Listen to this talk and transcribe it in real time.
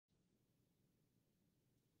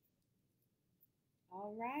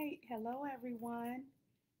All right. Hello, everyone.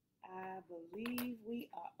 I believe we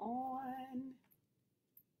are on.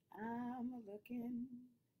 I'm looking.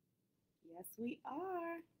 Yes, we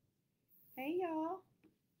are. Hey, y'all.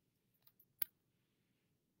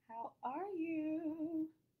 How are you?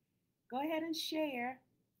 Go ahead and share.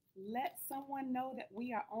 Let someone know that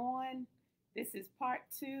we are on. This is part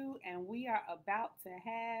two, and we are about to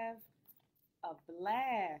have a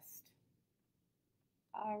blast.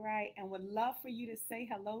 All right. And would love for you to say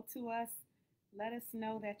hello to us. Let us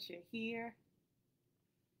know that you're here.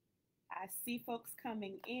 I see folks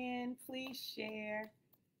coming in. Please share.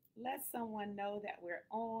 Let someone know that we're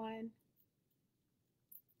on.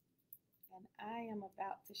 And I am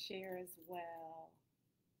about to share as well.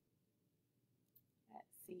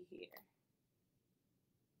 Let's see here.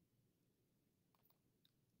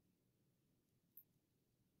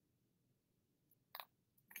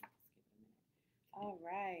 All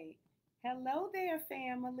right. Hello there,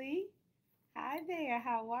 family. Hi there.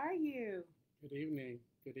 How are you? Good evening.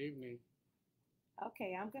 Good evening.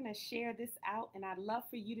 Okay, I'm going to share this out, and I'd love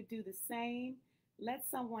for you to do the same. Let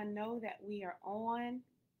someone know that we are on.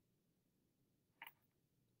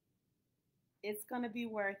 It's going to be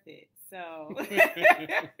worth it. So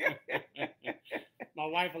My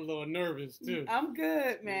wife a little nervous too. I'm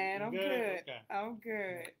good, man. I'm Good? good. Okay. I'm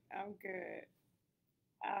good. I'm good.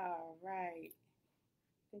 All right.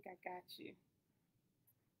 I think I got you.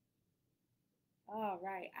 All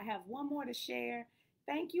right. I have one more to share.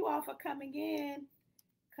 Thank you all for coming in.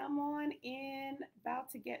 Come on in. About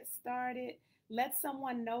to get started. Let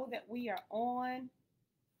someone know that we are on.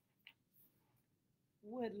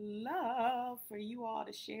 Would love for you all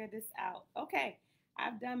to share this out. Okay.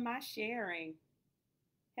 I've done my sharing.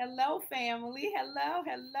 Hello, family. Hello,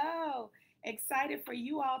 hello. Excited for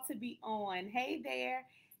you all to be on. Hey there.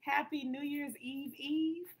 Happy New Year's Eve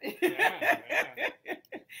Eve. Yeah,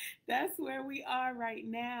 That's where we are right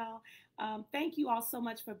now. Thank you all so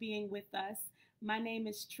much for being with us. My name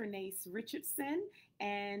is Trinace Richardson,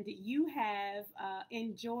 and you have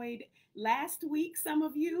enjoyed last week, some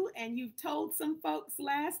of you, and you've told some folks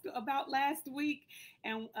about last week.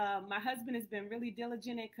 And my husband has been really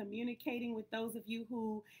diligent in communicating with those of you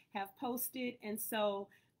who have posted. And so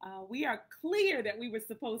we are clear that we were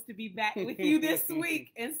supposed to be back with you this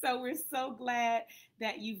week. And so we're so glad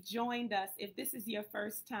that you've joined us. If this is your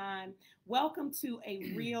first time, welcome to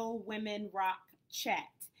a Real Women Rock Chat.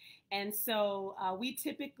 And so we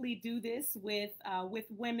typically do this with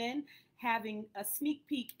women, having a sneak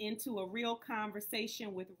peek into a real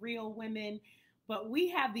conversation with real women. But we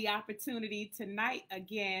have the opportunity tonight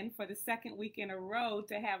again for the second week in a row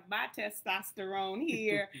to have my testosterone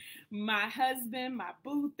here, my husband, my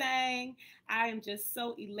boo thing. I am just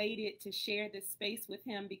so elated to share this space with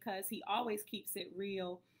him because he always keeps it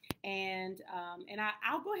real. And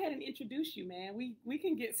I'll go ahead and introduce you, man. We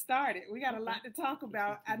can get started. We got a lot to talk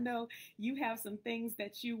about. I know you have some things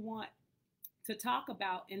that you want to talk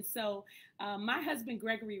about. And so my husband,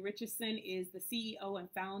 Gregory Richardson, is the CEO and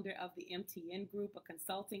founder of the MTN Group, a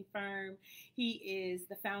consulting firm. He is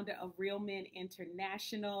the founder of Real Men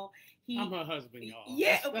International. I'm her husband, y'all.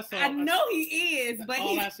 Yeah, that's all, I know he is, but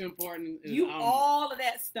all that's important is you all of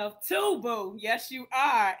that stuff too, boo. Yes, you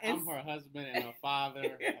are. And I'm her husband and a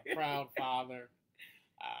father, a proud father.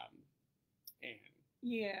 And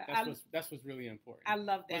yeah, that's what's really important. I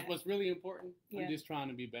love that. What's really important? Yeah. I'm just trying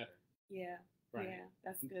to be better. Yeah. Right. Yeah,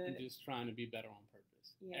 that's good. I'm just trying to be better on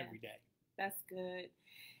purpose every day. That's good.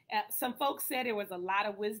 Some folks said there was a lot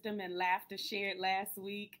of wisdom and laughter shared last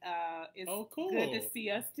week. It's cool. Good to see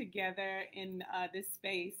us together in this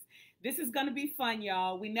space. This is going to be fun,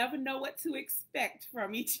 y'all. We never know what to expect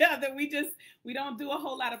from each other. We don't do a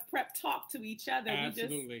whole lot of prep talk to each other.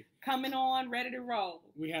 Absolutely. We just coming on, ready to roll.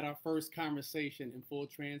 We had our first conversation in full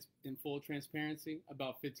transparency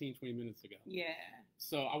about 15, 20 minutes ago. Yeah.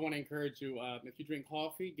 So I want to encourage you, if you drink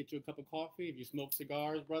coffee, get you a cup of coffee. If you smoke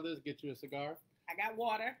cigars, brothers, get you a cigar. I got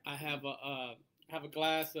water. I have a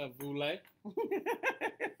glass of Voulet.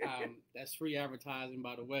 That's free advertising,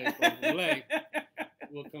 by the way, for Voulet.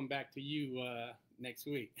 We'll come back to you next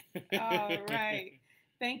week. All right.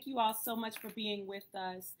 Thank you all so much for being with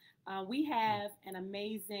us. We have an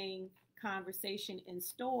amazing conversation in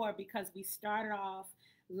store because we started off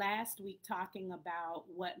last week talking about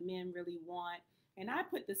what men really want. And I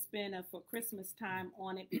put the spin of for Christmas time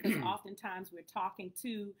on it because oftentimes we're talking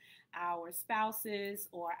to our spouses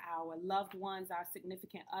or our loved ones, our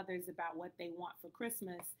significant others about what they want for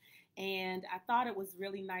Christmas. And I thought it was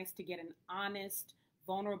really nice to get an honest,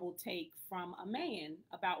 vulnerable take from a man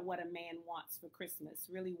about what a man wants for Christmas,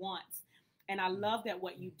 really wants. And I love that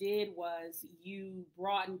what you did was you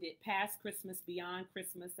broadened it past Christmas, beyond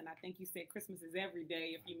Christmas. And I think you said Christmas is every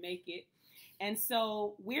day if you make it. And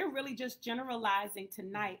so we're really just generalizing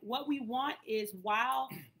tonight. What we want is, while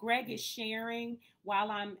Greg is sharing,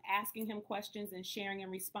 while I'm asking him questions and sharing in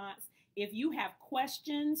response, if you have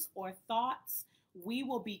questions or thoughts, we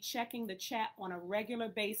will be checking the chat on a regular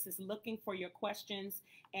basis, looking for your questions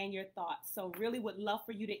and your thoughts. So really would love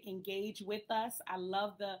for you to engage with us. I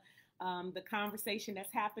love the conversation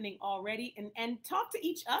that's happening already, and talk to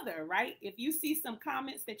each other, right? If you see some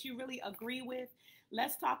comments that you really agree with,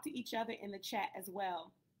 let's talk to each other in the chat as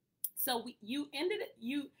well. So you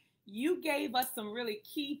gave us some really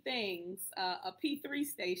key things, a P3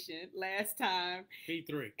 station last time.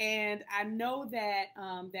 P3. And I know that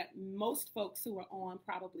that most folks who are on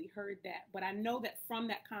probably heard that, but I know that from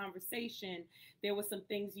that conversation, there were some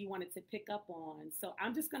things you wanted to pick up on. So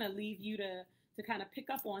I'm just going to leave you to kind of pick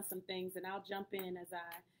up on some things, and I'll jump in as I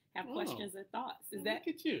have questions or thoughts. Look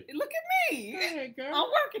at you. Look at me. Hey, girl. I'm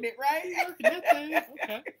working it, right? You're working that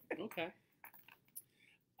thing. Okay.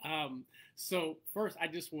 So first, I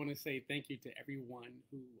just want to say thank you to everyone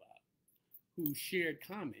who shared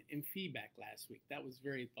comment and feedback last week. That was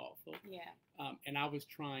very thoughtful. Yeah. And I was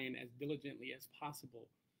trying as diligently as possible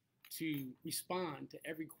to respond to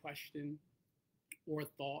every question or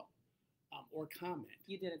thought or comment.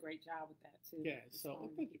 You did a great job with that too. Yeah. So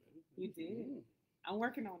thank you, baby. You did. I'm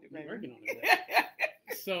working on it, baby. You're working on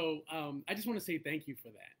it. So I just want to say thank you for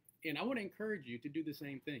that, and I want to encourage you to do the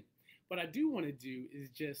same thing. What I do want to do is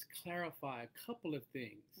just clarify a couple of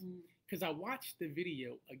things, because I watched the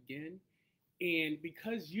video again, and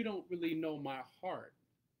because you don't really know my heart,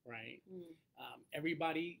 right?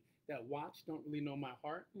 Everybody that watched don't really know my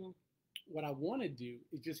heart. What I want to do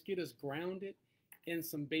is just get us grounded in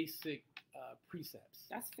some basic precepts.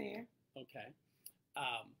 That's fair. Okay.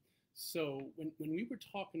 So when we were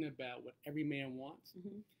talking about what every man wants,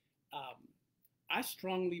 I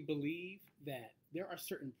strongly believe that there are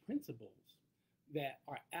certain principles that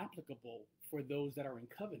are applicable for those that are in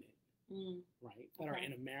covenant, right? That are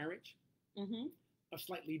in a marriage, are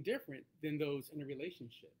slightly different than those in a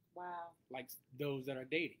relationship. Wow. Like those that are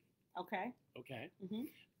dating. Okay. Okay.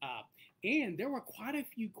 And there were quite a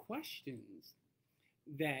few questions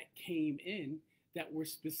that came in that were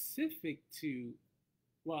specific to,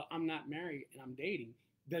 well, I'm not married and I'm dating.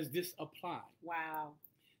 Does this apply? Wow.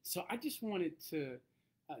 So I just wanted to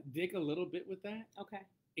dig a little bit with that. Okay.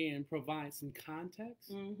 And provide some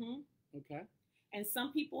context. Okay. And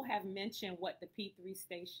some people have mentioned what the P3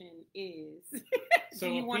 station is. So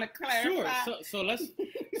do you want to clarify? Sure. So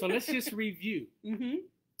let's just review.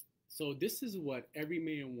 So this is what every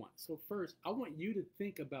man wants. So first, I want you to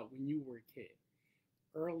think about when you were a kid,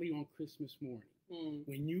 early on Christmas morning,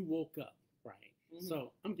 when you woke up, right?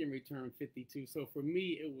 So I'm getting ready to turn 52. So for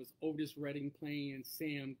me, it was Otis Redding playing,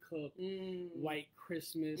 Sam Cooke, White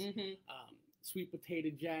Christmas, Sweet Potato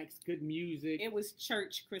Jacks, good music. It was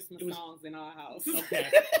church Christmas songs in our house.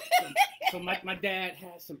 Okay. So my dad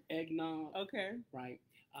had some eggnog. Okay. Right.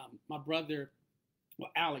 My brother,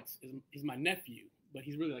 well, Alex is my nephew, but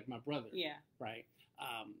he's really like my brother. Yeah. Right.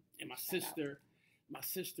 And my sister,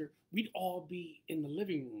 we'd all be in the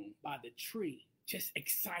living room by the tree, just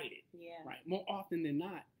excited. Yeah. Right. More often than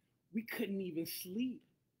not, we couldn't even sleep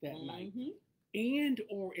that night. And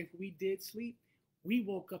or if we did sleep, we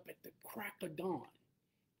woke up at the crack of dawn.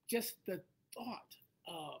 Just the thought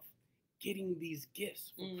of getting these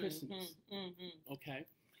gifts for Christmas. Okay.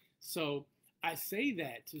 So I say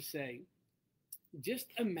that to say, just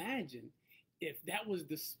imagine if that was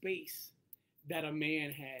the space that a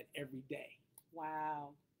man had every day. Wow.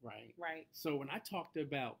 Right. Right. So when I talked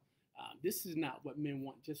about this is not what men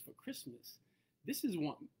want just for Christmas. This is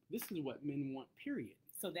what men want, period.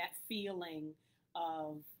 So that feeling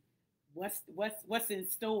of what's in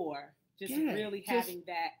store, just really having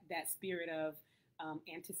that spirit of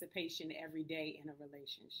anticipation every day in a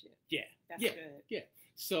relationship. Yeah. That's good. Yeah.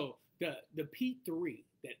 So the P3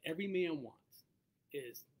 that every man wants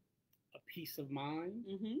is a peace of mind,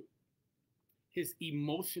 his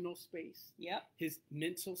emotional space, his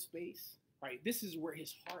mental space, right? This is where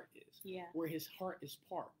his heart is, where his heart is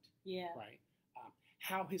parked, right?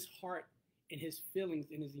 How his heart and his feelings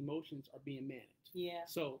and his emotions are being managed. Yeah.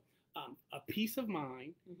 So a peace of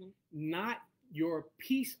mind, not your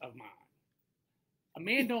peace of mind. A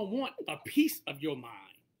man don't want a piece of your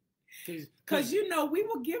mind. Because we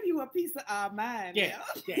will give you a piece of our mind. Yeah.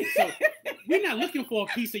 So we're not looking for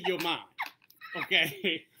a piece of your mind.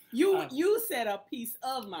 Okay. You said a piece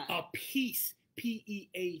of mind. A piece,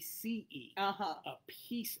 P-E-A-C-E. A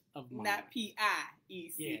piece of mind. Not P-I-E.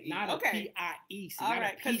 P-I-E-C-E. Yeah, not a P-I-E-C. All not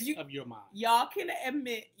right, a piece of your mind. Y'all can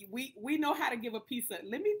admit we know how to give a piece of.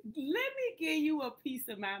 Let me give you a piece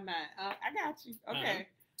of my mind. I got you. Okay.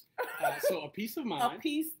 So a piece of mind.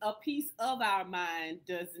 A piece of our mind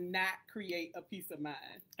does not create a piece of mind.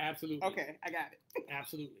 Absolutely. Okay, I got it.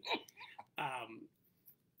 Absolutely.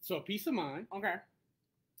 So a piece of mind. Okay.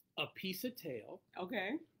 A piece of tail.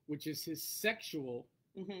 Okay. Which is his sexual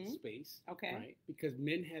space. Okay. Right? Because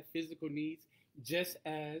men have physical needs just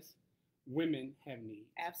as women have needs.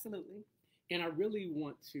 Absolutely. And I really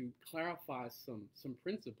want to clarify some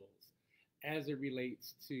principles as it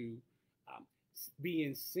relates to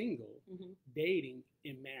being single, dating,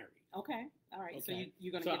 and married. Okay. All right. Okay. So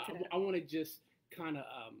you're going to get to that. I want to just kind of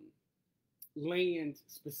land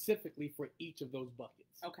specifically for each of those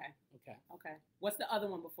buckets. Okay. What's the other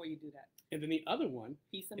one before you do that? And then the other one,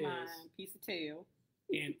 piece of mind, piece of tail,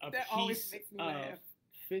 and a piece of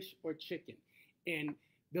fish or chicken. And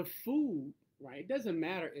the food, right? It doesn't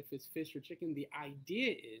matter if it's fish or chicken. The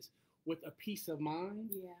idea is, with a piece of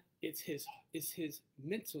mind, it's his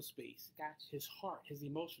mental space, his heart, his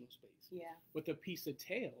emotional space. Yeah. With a piece of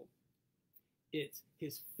tail, it's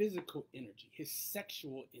his physical energy, his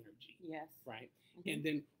sexual energy. Yes. Right. And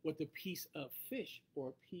then with a piece of fish or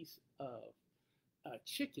a piece of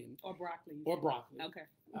chicken or broccoli. Okay.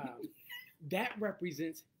 That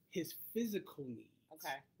represents his physical needs.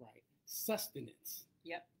 Okay. Right. Sustenance.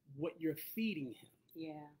 Yep. What you're feeding him.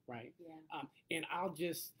 Yeah. Right. Yeah. And I'll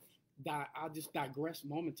just digress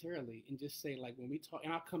momentarily and just say, like, when we talk,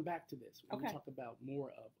 and I'll come back to this when we talk about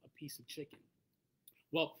more of a piece of chicken.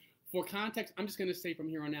 Well, for context, I'm just going to say from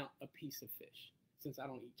here on out a piece of fish, since I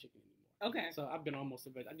don't eat chicken anymore. Okay. So I've been almost a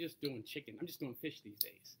bit. I'm just doing chicken. I'm just doing fish these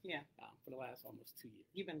days. Yeah. For the last almost 2 years.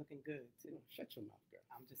 You've been looking good too. Oh, shut your mouth, girl.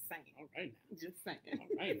 I'm just saying. All right now. Just saying. All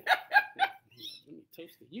right now. Let me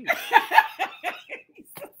toast to you.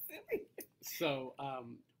 So silly.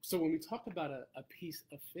 So when we talk about a piece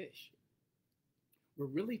of fish, we're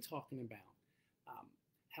really talking about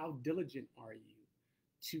how diligent are you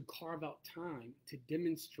to carve out time to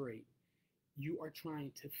demonstrate you are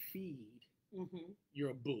trying to feed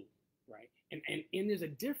your boo, right? And there's a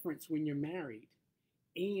difference when you're married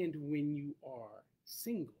and when you are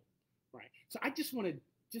single, right? So I just want to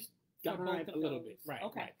just dive a little bit, right?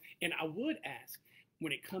 Okay. Right. And I would ask,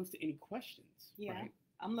 when it comes to any questions, right?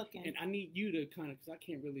 I'm looking. And I need you to kind of, because I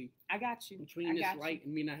can't really. I got you. Between this light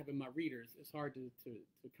and me not having my readers, it's hard to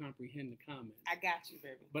comprehend the comments. I got you,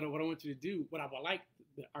 baby. But what I want you to do, what I would like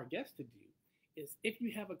our guests to do, is if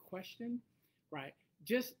you have a question, right,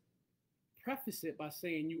 just preface it by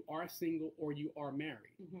saying you are single or you are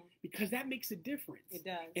married, because that makes a difference. It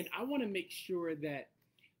does. And I want to make sure that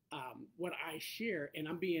what I share, and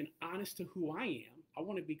I'm being honest to who I am, I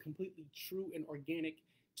want to be completely true and organic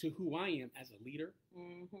to who I am as a leader,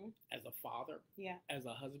 as a father, as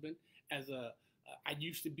a husband, as I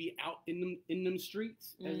used to be out in them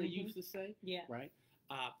streets, as I used to say, right?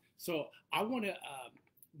 So I want to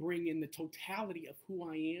bring in the totality of who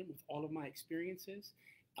I am with all of my experiences,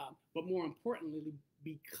 but more importantly,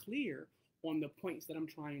 be clear on the points that I'm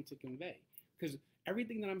trying to convey, because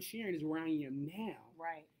everything that I'm sharing is where I am now,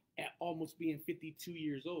 right? At almost being 52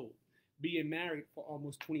 years old, being married for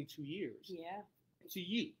almost 22 years. Yeah. To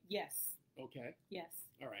you. Yes. Okay. Yes.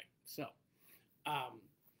 All right. So, I'm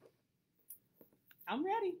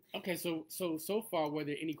ready. Okay. So far, were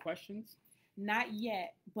there any questions? Not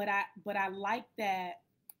yet, but I like that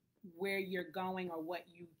where you're going or what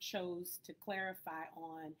you chose to clarify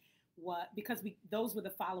on because those were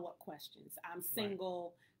the follow-up questions. I'm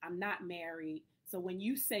single. Right. I'm not married. So when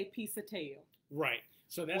you say piece of tail, right.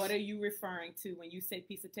 So what are you referring to when you say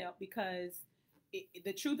piece of tail? Because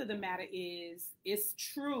the truth of the matter is, it's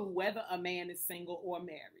true whether a man is single or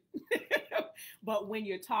married. But when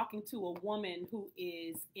you're talking to a woman who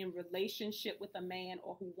is in relationship with a man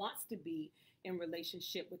or who wants to be in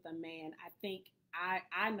relationship with a man, I think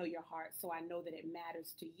I know your heart, so I know that it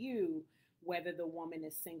matters to you whether the woman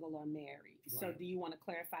is single or married. Right. So do you want to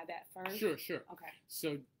clarify that first? Sure. Okay.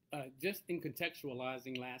 So just in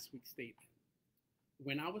contextualizing last week's statement,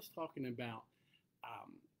 when I was talking about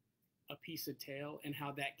a piece of tail and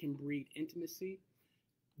how that can breed intimacy,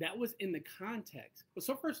 that was in the context.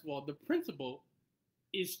 So first of all, the principle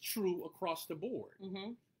is true across the board.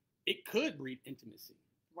 It could breed intimacy.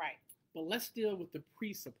 Right. But let's deal with the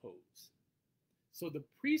presuppose. So the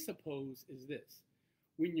presuppose is this.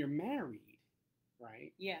 When you're married,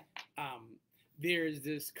 right? Yeah. There's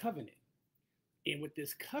this covenant. And with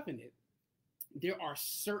this covenant, there are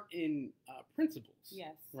certain principles.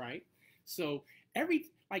 Yes. Right? So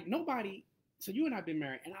so you and I have been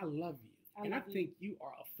married, and I love you. And I think you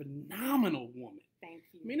are a phenomenal woman. Thank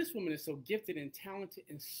you. I mean, this woman is so gifted and talented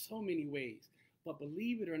in so many ways. But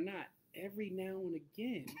believe it or not, every now and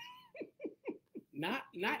again, not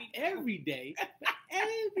every day, but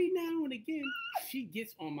every now and again, she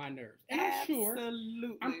gets on my nerves. And I'm sure.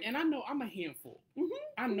 Absolutely. And I know I'm a handful.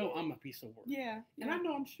 I know I'm a piece of work. Yeah. And I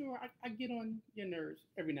know I'm sure I get on your nerves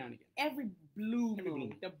every now and again. Every blue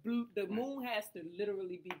moon. The moon has to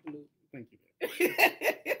literally be blue. Thank you.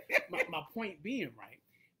 my point being, right,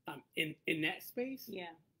 in that space,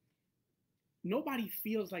 nobody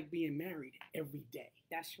feels like being married every day.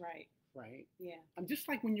 That's right. Right? Yeah. Just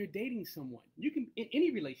like when you're dating someone, you can, in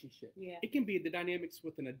any relationship, yeah, it can be the dynamics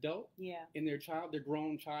with an adult and their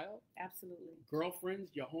grown child. Absolutely.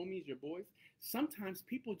 Girlfriends, your homies, your boys. Sometimes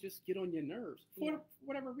people just get on your nerves for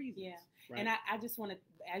whatever reason. Yeah. Right? And I just want to,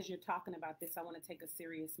 as you're talking about this, I want to take a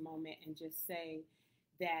serious moment and just say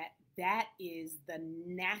that is the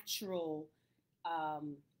natural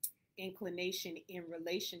inclination in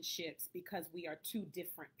relationships because we are two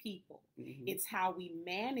different people. It's how we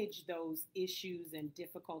manage those issues and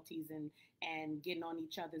difficulties and getting on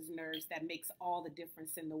each other's nerves that makes all the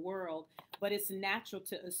difference in the world. But it's natural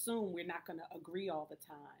to assume we're not going to agree all the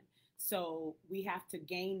time. So we have to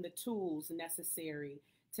gain the tools necessary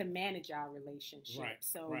to manage our relationship. Right,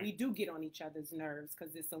 so we do get on each other's nerves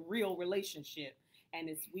because it's a real relationship. And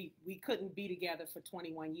we couldn't be together for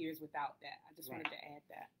 21 years without that. I just wanted to add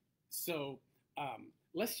that. So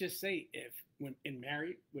let's just say with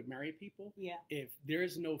married people, if there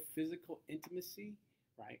is no physical intimacy,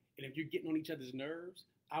 right, and if you're getting on each other's nerves,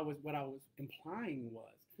 what I was implying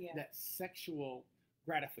was that sexual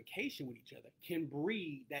gratification with each other can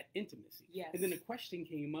breed that intimacy. Yes. And then the question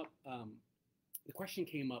came up. The question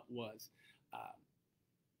came up was,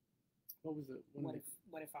 what was it?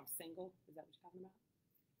 What if I'm single? Is that what you're talking about?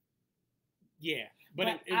 Yeah, but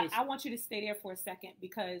I want you to stay there for a second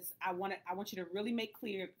because I want you to really make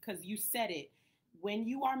clear, because you said it. When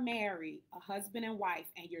you are married, a husband and wife,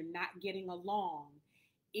 and you're not getting along,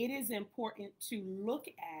 it is important to look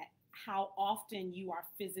at how often you are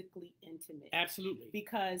physically intimate. Absolutely.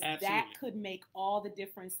 Because that could make all the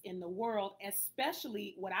difference in the world,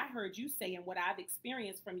 especially what I heard you say and what I've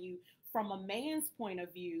experienced from you from a man's point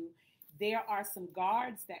of view. There are some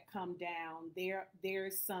guards that come down.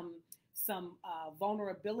 There's some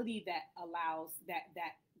vulnerability that allows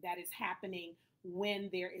that is happening when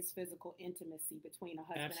there is physical intimacy between a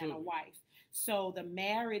husband and a wife. So the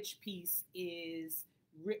marriage piece is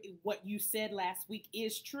what you said last week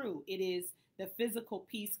is true. It is the physical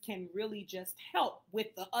piece can really just help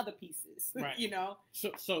with the other pieces, right. You know?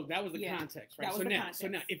 So that was the context, right? That was the context. So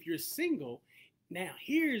now if you're single, now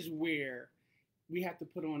here's where we have to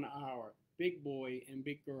put on our big boy and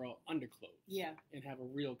big girl underclothes and have a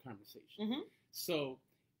real conversation. So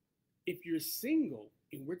if you're single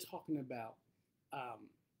and we're talking about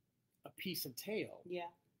a piece of tail,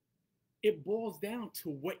 it boils down to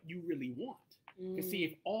what you really want. Because see,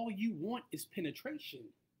 if all you want is penetration,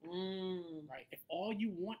 right? If all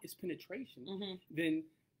you want is penetration, then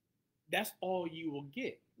that's all you will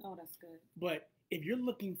get. Oh, that's good. But if you're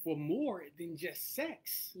looking for more than just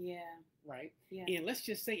sex, right? Yeah. And let's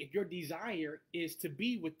just say if your desire is to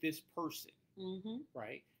be with this person,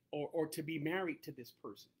 right? Or to be married to this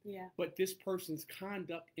person. Yeah. But this person's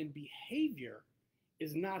conduct and behavior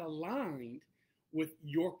is not aligned with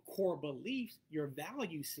your core beliefs, your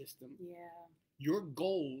value system, your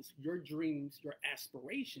goals, your dreams, your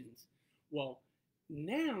aspirations. Well,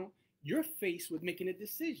 now you're faced with making a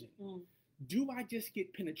decision. Do I just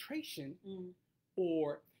get penetration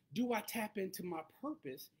or do I tap into my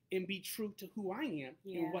purpose and be true to who I am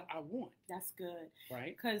and what I want? That's good.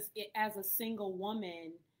 Right? Because as a single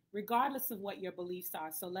woman, regardless of what your beliefs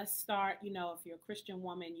are, so let's start, if you're a Christian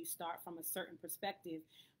woman, you start from a certain perspective.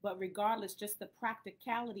 But regardless, just the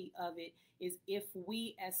practicality of it is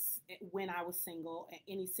when I was single,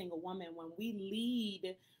 any single woman, when we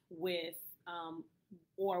lead with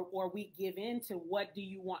or we give in to what do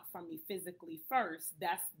you want from me physically first,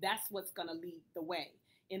 that's what's going to lead the way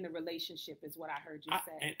in the relationship is what I heard you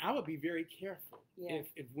say. And I would be very careful if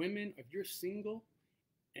women, if you're single,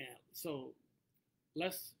 and so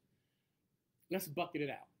let's bucket it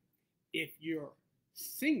out. If you're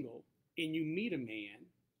single and you meet a man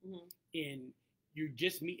and you're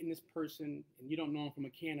just meeting this person and you don't know him from a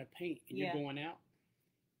can of paint and you're going out,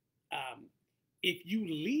 if you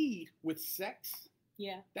lead with sex,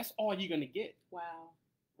 that's all you're going to get. Wow.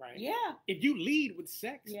 Right? Yeah. If you lead with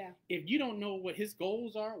sex, if you don't know what his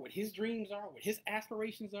goals are, what his dreams are, what his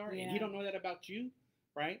aspirations are, and you don't know that about you,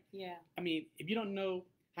 right? Yeah. I mean, if you don't know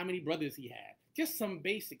how many brothers he had, just some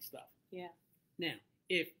basic stuff. Yeah. Now,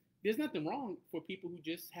 if there's nothing wrong for people who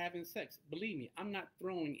just having sex. Believe me, I'm not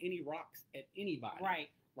throwing any rocks at anybody. Right.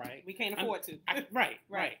 Right. We can't afford to. Right.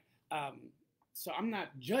 So I'm not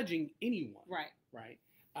judging anyone. Right. Right.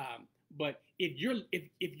 But if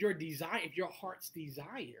your heart's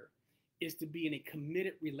desire is to be in a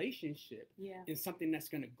committed relationship, in something that's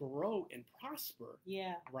going to grow and prosper,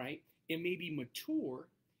 right, and maybe mature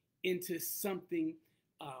into something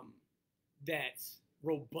that's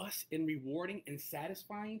robust and rewarding and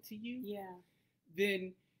satisfying to you,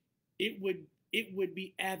 then it would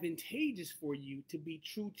be advantageous for you to be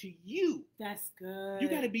true to you. That's good. You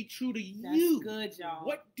got to be true to you. That's good, y'all.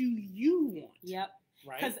 What do you want? Yep.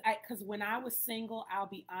 Right. Because when I was single, I'll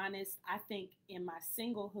be honest, I think in my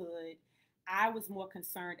singlehood, I was more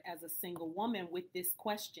concerned as a single woman with this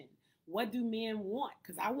question. What do men want?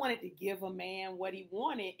 Because I wanted to give a man what he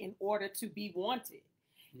wanted in order to be wanted.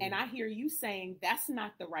 And I hear you saying that's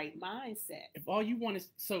not the right mindset. If all you want is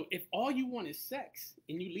sex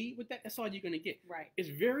and you lead with that, that's all you're going to get. Right. It's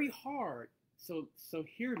very hard. So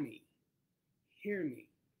hear me. Hear me.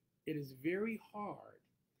 It is very hard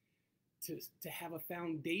to have a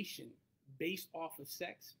foundation based off of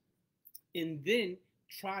sex and then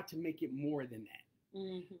try to make it more than that.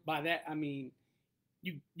 Mm-hmm. By that I mean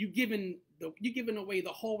you giving away the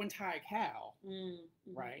whole entire cow,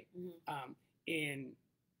 right? Mm-hmm. And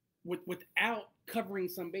without covering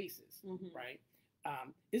some bases, right?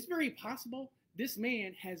 It's very possible this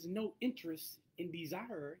man has no interest and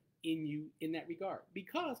desire in you in that regard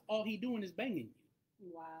because all he doing is banging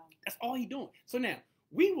you. Wow. That's all he doing. So now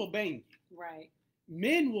we will bang you. Right.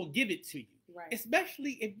 Men will give it to you. Right.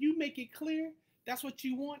 Especially if you make it clear that's what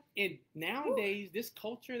you want. And nowadays, this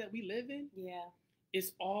culture that we live in,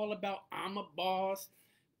 it's all about I'm a boss,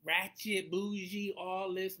 ratchet, bougie,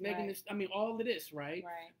 all this, making this. I mean, all of this, right?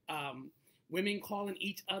 Right. Women calling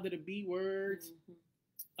each other the B words.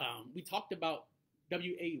 Mm-hmm. We talked about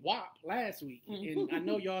WAWAP last week, and I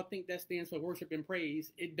know y'all think that stands for worship and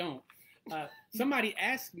praise. It don't. Somebody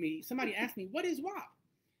asked me, what is WAP?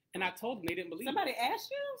 And I told them they didn't believe Somebody it.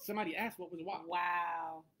 asked you? Somebody asked what was WAP.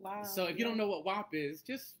 Wow. So if you don't know what WAP is,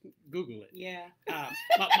 just Google it. Yeah.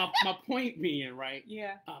 My point being, right?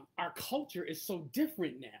 Yeah. Our culture is so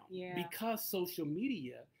different now. Yeah. Because social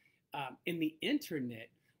media and the internet,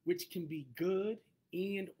 which can be good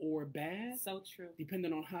and or bad. So true.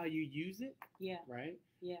 Depending on how you use it. Yeah. Right?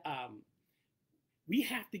 Yeah. We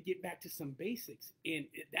have to get back to some basics. And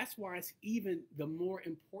that's why it's even the more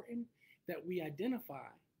important that we identify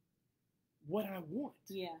what I want.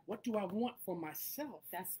 Yeah. What do I want for myself?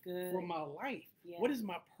 That's good. For my life. Yeah. What is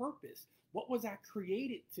my purpose? What was I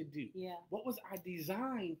created to do? Yeah. What was I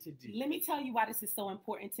designed to do? Let me tell you why this is so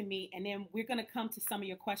important to me. And then we're going to come to some of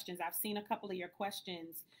your questions. I've seen a couple of your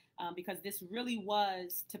questions because this really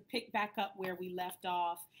was to pick back up where we left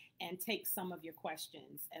off and take some of your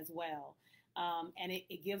questions as well. And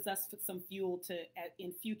it gives us some fuel to,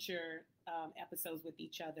 in future episodes with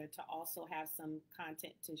each other, to also have some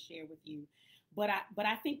content to share with you. But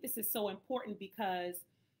I think this is so important because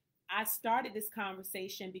I started this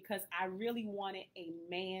conversation because I really wanted a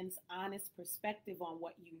man's honest perspective on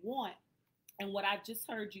what you want. And what I've just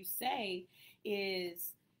heard you say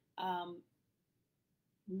is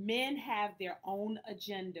men have their own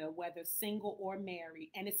agenda, whether single or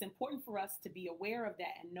married. And it's important for us to be aware of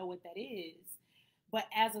that and know what that is. But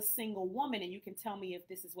as a single woman, and you can tell me if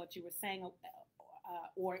this is what you were saying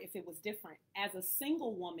or if it was different. As a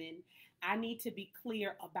single woman, I need to be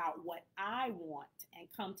clear about what I want and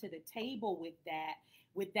come to the table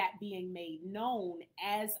with that being made known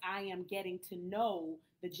as I am getting to know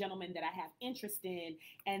the gentleman that I have interest in.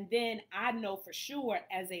 And then I know for sure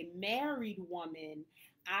as a married woman,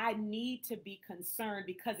 I need to be concerned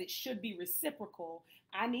because it should be reciprocal.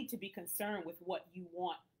 I need to be concerned with what you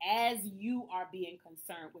want as you are being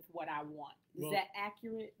concerned with what I want. Is that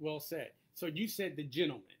accurate? Well said. So you said the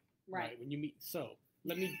gentleman, right? When you meet. So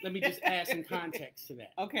let me just add some context to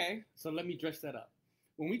that. Okay. So let me dress that up.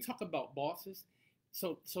 When we talk about bosses,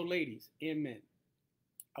 so ladies and men,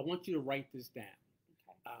 I want you to write this down.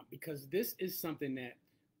 Okay. Because this is something that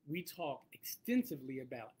we talk extensively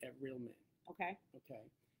about at Real Men. Okay. Okay.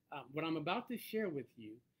 What I'm about to share with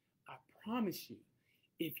you, I promise you,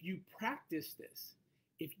 if you practice this,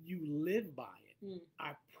 if you live by it,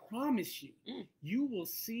 I promise you, you will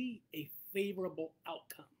see a favorable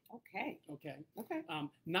outcome. Okay. Okay. Okay.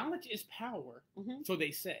 Knowledge is power, so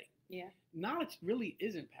they say. Yeah. Knowledge really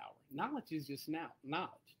isn't power. Knowledge is just knowledge.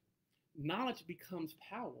 Knowledge becomes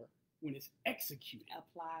power when it's executed.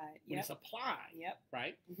 Applied. When it's applied. Yep.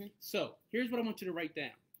 Right? So here's what I want you to write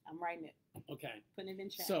down. I'm writing it. Okay. Putting it in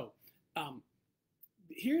chat. So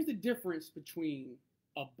here's the difference between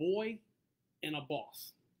a boy and a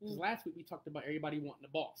boss. Because last week we talked about everybody wanting a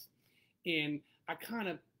boss. And I kind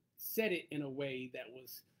of said it in a way that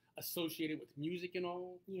was associated with music and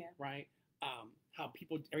all. Yeah. Right? How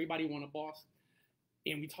everybody want a boss.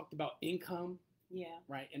 And we talked about income. Yeah.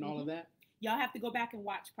 Right? And all of that. Y'all have to go back and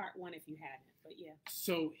watch part 1 if you haven't. But yeah.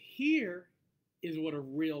 So here is what a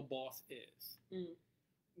real boss is.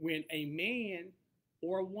 When a man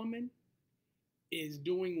or a woman is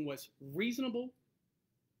doing what's reasonable,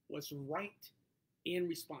 what's right, and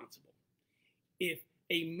responsible. If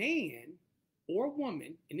a man or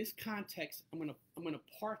woman, in this context, I'm gonna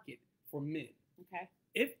park it for men. Okay.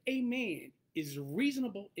 If a man is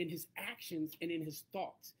reasonable in his actions and in his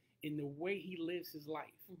thoughts, in the way he lives his life,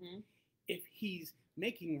 if he's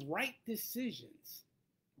making right decisions,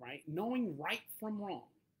 right, knowing right from wrong,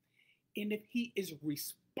 and if he is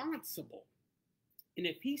responsible, and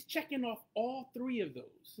if he's checking off all 3 of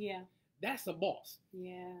those, that's a boss.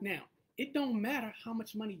 Yeah. Now, it don't matter how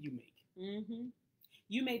much money you make.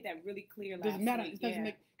 You made that really clear last doesn't matter. week. It doesn't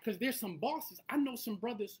make, because there's some bosses. I know some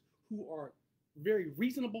brothers who are very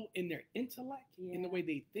reasonable in their intellect, in the way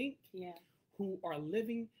they think, who are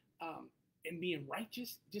living and being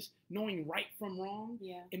righteous, just knowing right from wrong,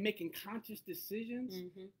 and making conscious decisions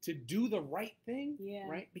to do the right thing,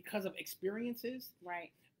 right, because of experiences,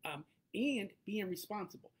 right, and being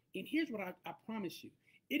responsible. And here's what I promise you: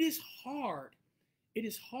 it is hard. It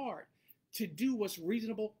is hard to do what's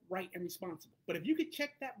reasonable, right, and responsible. But if you could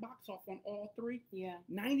check that box off on all 3,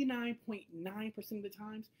 99.9% of the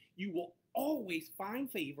times, you will always find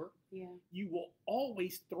favor. You will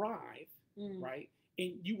always thrive, right?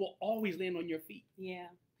 And you will always land on your feet.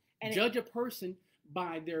 And judge a person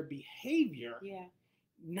by their behavior,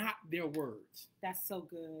 not their words. That's so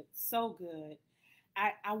good. So good.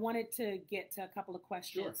 I wanted to get to a couple of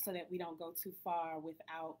questions so that we don't go too far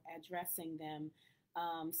without addressing them.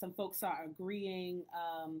 Some folks are agreeing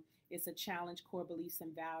it's a challenge, core beliefs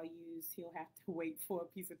and values. He'll have to wait for a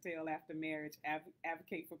piece of tail after marriage,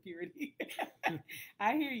 advocate for purity.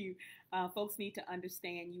 I hear you. Folks need to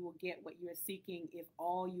understand you will get what you are seeking if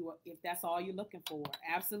that's all you're looking for.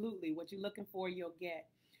 Absolutely. What you're looking for, you'll get.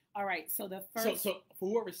 All right. So the first. So for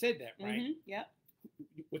whoever said that, right? Yep.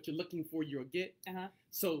 What you're looking for, you'll get.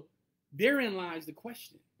 So therein lies the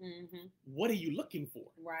question. What are you looking for?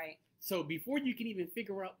 Right. So before you can even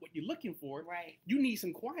figure out what you're looking for, you need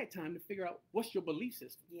some quiet time to figure out what's your belief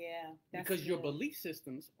system. Yeah. Because your belief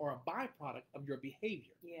systems are a byproduct of your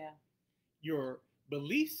behavior. Yeah. Your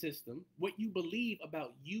belief system, what you believe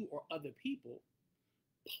about you or other people,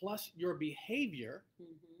 plus your behavior,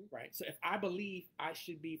 right? So if I believe I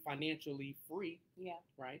should be financially free,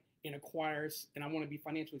 right, and I want to be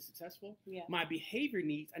financially successful, my behavior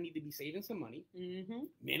needs, I need to be saving some money,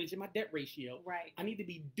 managing my debt ratio. Right. I need to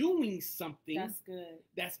be doing something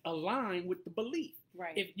that's aligned with the belief.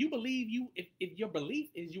 Right. If you believe if your belief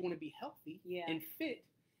is you want to be healthy and fit,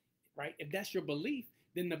 right? If that's your belief,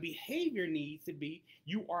 then the behavior needs to be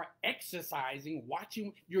you are exercising,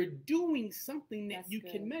 watching, you're doing something that you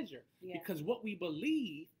can measure. Because what we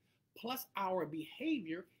believe plus our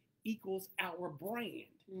behavior equals our brand.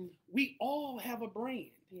 We all have a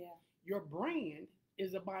brand. Your brand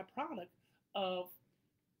is a byproduct of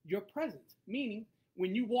your presence, meaning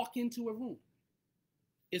when you walk into a room,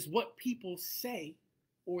 it's what people say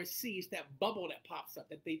or see. It's that bubble that pops up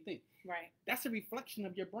that they think. Right. That's a reflection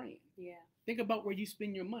of your brand. Think about where you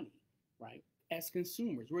spend your money, right? As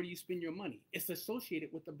consumers, where do you spend your money? It's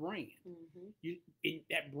associated with the brand.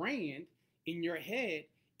 That brand in your head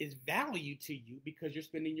is value to you because you're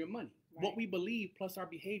spending your money. Right. What we believe plus our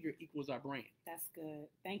behavior equals our brand. That's good.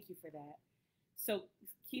 Thank you for that. So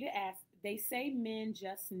Keita asked, they say men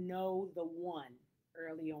just know the one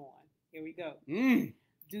early on. Here we go. Do you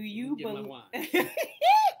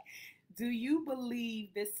do you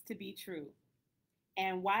believe this to be true?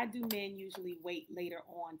 And why do men usually wait later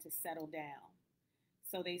on to settle down?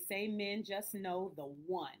 So they say men just know the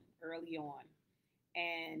one early on.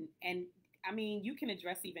 And I mean, you can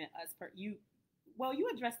address even us you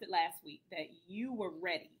addressed it last week that you were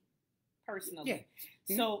ready personally.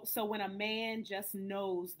 So when a man just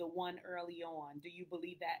knows the one early on, do you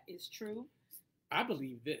believe that is true? I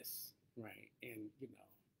believe this, right? And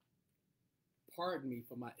pardon me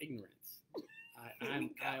for my ignorance.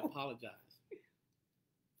 I apologize.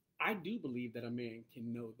 I do believe that a man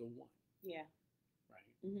can know the one. Yeah.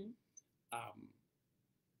 Right.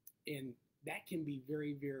 And that can be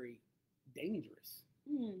very, very dangerous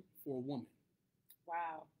for a woman.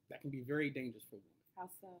 Wow. That can be very dangerous for a woman. How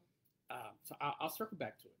so? So I'll circle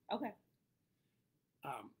back to it. Okay.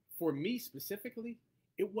 For me specifically,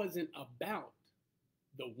 it wasn't about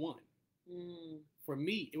the one. For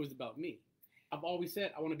me, it was about me. I've always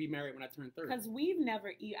said I want to be married when I turn 30. Because we've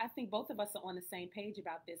never, I think both of us are on the same page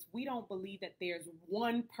about this. We don't believe that there's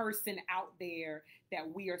one person out there that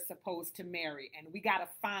we are supposed to marry, and we got to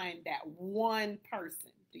find that one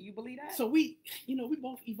person. Do you believe that? So we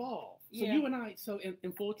both evolve. So you and I, so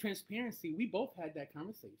in full transparency, we both had that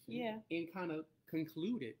conversation. Yeah. And kind of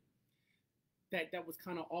concluded that was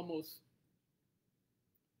kind of almost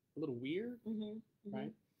a little weird,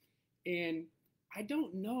 right? And I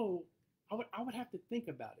don't know. I would have to think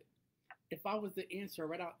about it. If I was the answer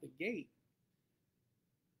right out the gate,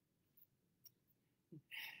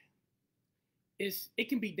 it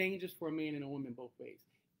can be dangerous for a man and a woman both ways.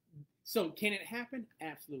 So can it happen?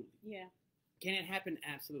 Absolutely. Yeah. Can it happen?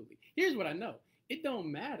 Absolutely. Here's what I know. It don't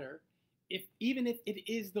matter even if it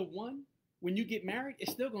is the one, when you get married,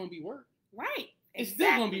 it's still going to be work. Right. It's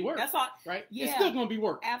still going to be work. That's all. Right? Yeah. It's still going to be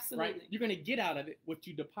work. Absolutely. Right? You're going to get out of it what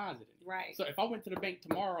you deposited. Right. So if I went to the bank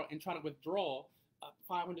tomorrow and try to withdraw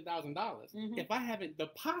 $500,000, if I haven't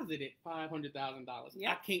deposited $500,000,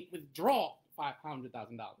 I can't withdraw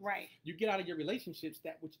 $500,000. Right. You get out of your relationships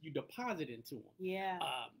that which you deposit into them. Yeah.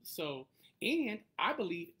 And I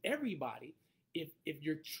believe everybody, if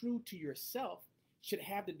you're true to yourself, should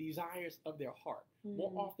have the desires of their heart.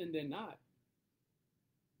 More often than not,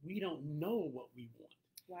 we don't know what we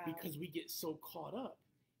want because we get so caught up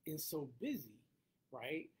and so busy,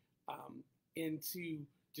 right? Into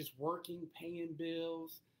just working, paying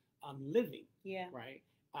bills, living, right?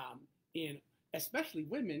 And especially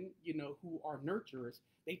women, who are nurturers,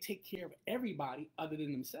 they take care of everybody other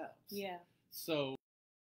than themselves. Yeah. So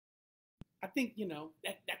I think,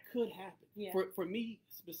 that could happen. Yeah. For me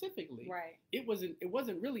specifically, right. It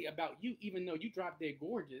wasn't really about you, even though you drop dead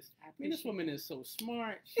gorgeous. I mean, this woman is so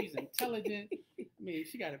smart. She's intelligent. I mean,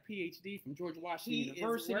 she got a PhD from George Washington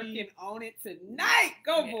University. Is working on it tonight.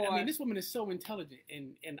 Go, boy. I mean, this woman is so intelligent,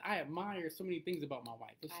 and I admire so many things about my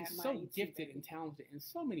wife. But she's so gifted and talented in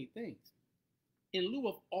so many things. In lieu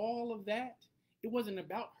of all of that, it wasn't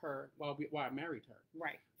about her while I married her.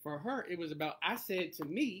 Right. For her, it was about, I said to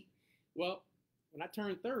me, well, when I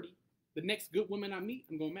turn 30, the next good woman I meet,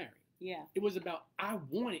 I'm going to marry. Yeah. It was about, I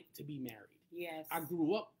wanted to be married. Yes. I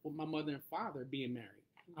grew up with my mother and father being married.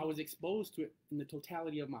 I was exposed to it in the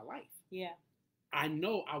totality of my life. Yeah. I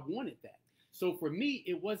know I wanted that. So for me,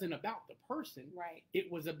 it wasn't about the person. Right.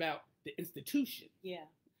 It was about the institution. Yeah.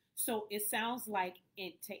 So it sounds like,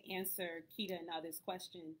 to answer Keita and others'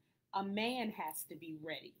 question, a man has to be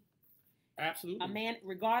ready. Absolutely. A man,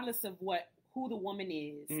 regardless of who the woman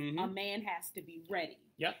is, a man has to be ready.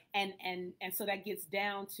 Yep. And so that gets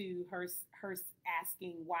down to her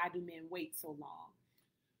asking, why do men wait so long?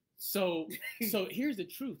 So here's the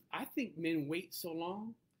truth. I think men wait so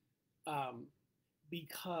long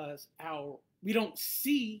because we don't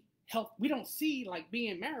see health. We don't see like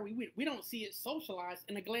being married. We don't see it socialized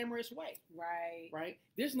in a glamorous way. Right. Right.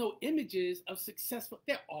 There's no images of successful.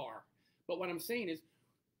 There are, but what I'm saying is,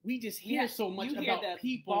 we just hear so much about the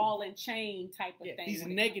people, ball and chain type of thing. These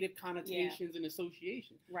negative connotations and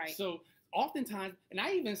associations. Right. So oftentimes, and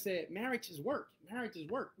I even said, marriage is work. Marriage is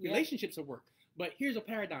work. Yeah. Relationships are work. But here's a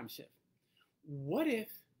paradigm shift. What if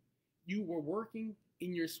you were working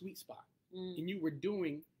in your sweet spot and you were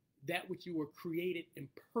doing that which you were created and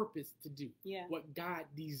purposed to do? Yeah. What God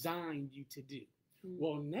designed you to do.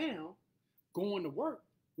 Well, now going to work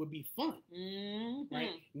would be fun, right?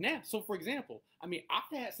 Now, so for example, I mean,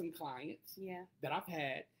 I've had some clients that I've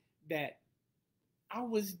had that I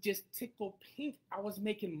was just tickled pink. I was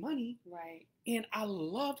making money, right? And I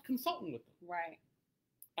loved consulting with them,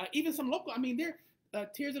 right? Even some local. I mean, they're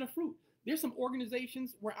Tears of the Fruit. There's some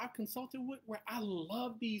organizations where I've consulted with where I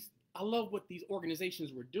love what these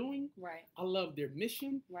organizations were doing. Right. I love their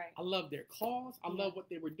mission. Right. I love their cause. I love what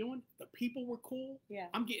they were doing. The people were cool. Yeah.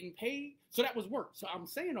 I'm getting paid. So that was work. So I'm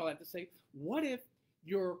saying all that to say, what if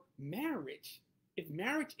your marriage, if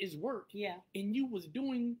marriage is work, and you was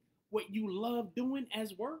doing what you love doing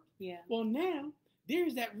as work, well, now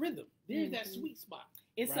there's that rhythm. There's that sweet spot.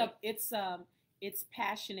 It's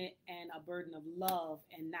passionate and a burden of love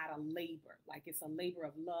and not a labor. Like it's a labor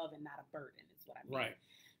of love and not a burden is what I mean. Right.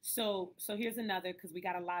 So here's another, because we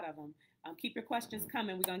got a lot of them. Keep your questions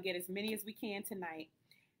coming. We're going to get as many as we can tonight.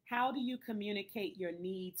 How do you communicate your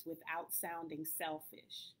needs without sounding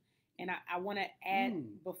selfish? And I want to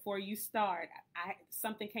add, before you start,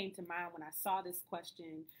 something came to mind when I saw this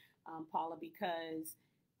question, Paula, because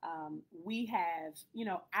we have,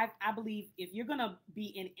 I believe if you're going to be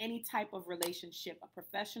in any type of relationship, a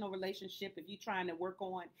professional relationship, if you're trying to work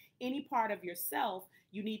on any part of yourself,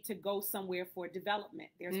 you need to go somewhere for development.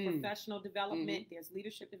 There's professional development, there's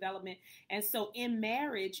leadership development. And so in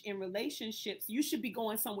marriage, in relationships, you should be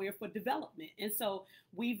going somewhere for development. And so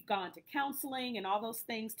we've gone to counseling and all those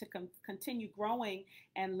things to continue growing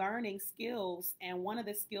and learning skills. And one of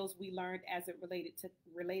the skills we learned as it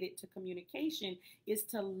related to communication is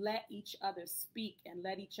to let each other speak and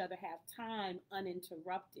let each other have time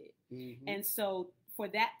uninterrupted. And so for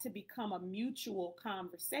that to become a mutual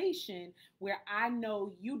conversation where I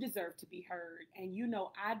know you deserve to be heard and you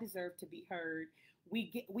know I deserve to be heard,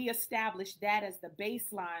 we establish that as the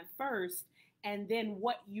baseline first, and then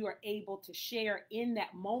what you are able to share in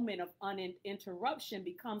that moment of uninterruption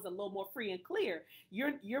becomes a little more free and clear.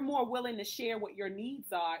 You're more willing to share what your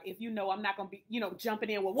needs are if you know I'm not going to be,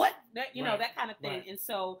 jumping in with what, know, that kind of thing. Right. And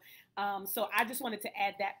so I just wanted to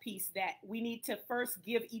add that piece, that we need to first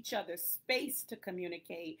give each other space to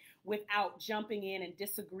communicate without jumping in and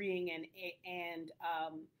disagreeing and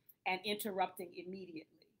interrupting immediately.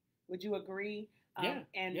 Would you agree?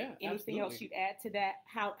 Anything absolutely. else you'd add to that?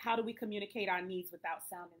 How do we communicate our needs without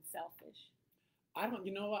sounding selfish? I don't.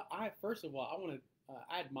 You know what? First of all,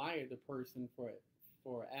 I admire the person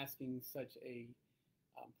for asking such a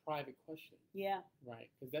private question. Yeah. Right.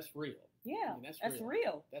 Because that's real. Yeah. I mean, that's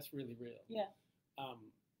real. That's really real. Yeah.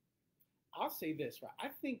 I'll say this, right? I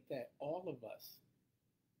think that all of us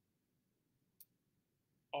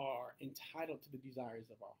are entitled to the desires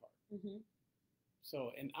of our heart. Mm-hmm.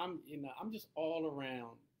 So, and I'm just all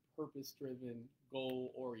around purpose-driven,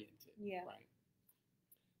 goal-oriented. Yeah. Right.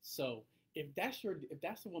 So, if that's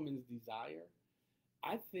a woman's desire,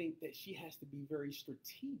 I think that she has to be very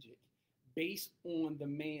strategic based on the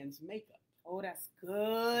man's makeup. Oh, that's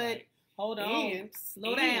good. Right. Hold on.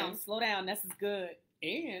 Slow down. This is good.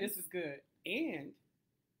 This is good. And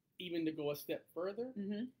even to go a step further,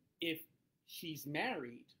 if she's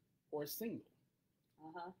married or single.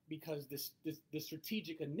 Because the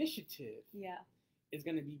strategic initiative is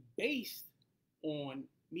going to be based on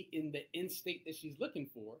meeting the end state that she's looking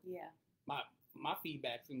for. Yeah. My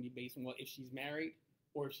feedback's going to be based on if she's married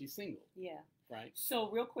or if she's single. Yeah. Right. So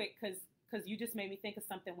real quick, because you just made me think of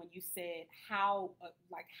something when you said how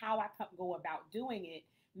I go about doing it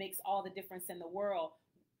makes all the difference in the world.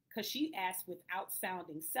 Because she asked without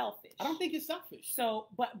sounding selfish. I don't think it's selfish. So,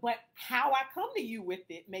 but how I come to you with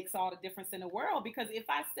it makes all the difference in the world. Because if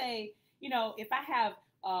I say, if I have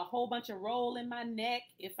a whole bunch of roll in my neck,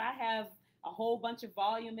 if I have a whole bunch of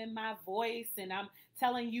volume in my voice, and I'm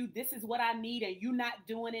telling you this is what I need, and you're not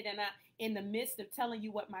doing it, and I, in the midst of telling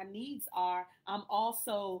you what my needs are, I'm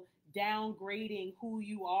also downgrading who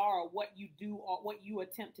you are or what you do or what you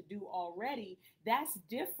attempt to do already. That's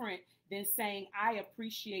different than saying, I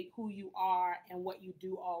appreciate who you are and what you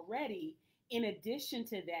do already. In addition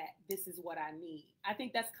to that, this is what I need. I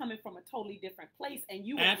think that's coming from a totally different place, and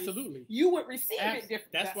you would absolutely you would receive it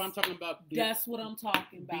different. That's what I'm talking about. That's what I'm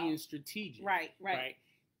talking about. Being strategic. Right.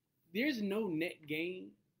 There's no net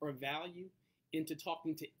gain or value into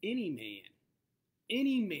talking to any man.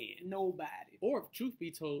 Nobody. Or, truth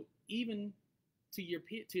be told, even to your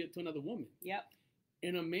peer, to another woman. Yep.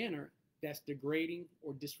 In a manner that's degrading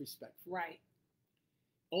or disrespectful. Right.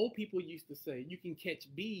 Old people used to say you can catch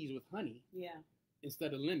bees with honey. Yeah.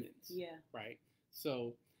 Instead of lemons. Yeah. Right.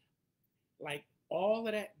 So, like all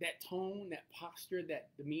of that tone, that posture, that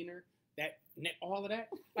demeanor, all of that,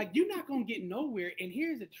 like you're not gonna get nowhere. And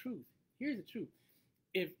here's the truth.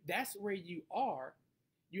 If that's where you are,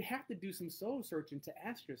 you have to do some soul searching to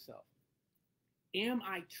ask yourself, am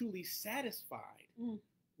I truly satisfied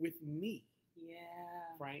with me? Yeah.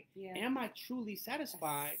 Right? Yeah. Am I truly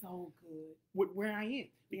satisfied with where I am?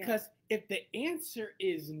 Because if the answer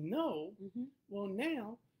is no, well,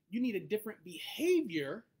 now you need a different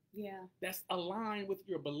behavior that's aligned with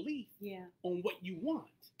your belief on what you want.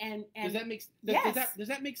 And does that make does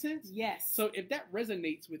that make sense? Yes. So if that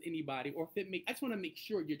resonates with anybody, or if I just want to make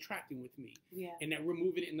sure you're tracking with me, and that we're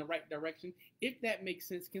moving in the right direction. If that makes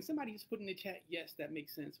sense, can somebody just put in the chat, yes, that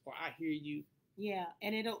makes sense, or I hear you. Yeah,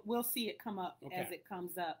 and we'll see it come up as it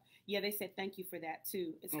comes up. Yeah, they said thank you for that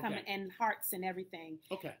too. It's coming, and hearts and everything.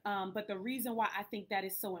 Okay. But the reason why I think that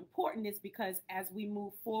is so important is because as we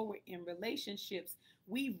move forward in relationships,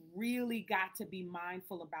 we really got to be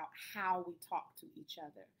mindful about how we talk to each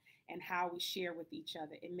other and how we share with each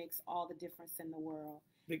other. It makes all the difference in the world.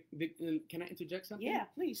 Can I interject something? Yeah,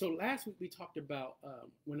 please. So last week we talked about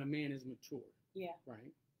when a man is mature. Yeah.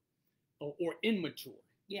 Right. Or immature.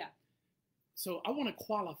 Yeah. So I want to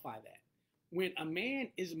qualify that. When a man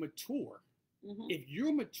is mature, if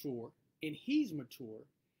you're mature and he's mature,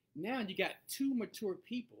 now you got two mature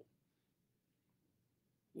people.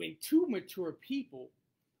 When two mature people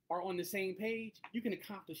are on the same page, you can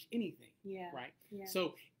accomplish anything. Yeah. Right? Yeah.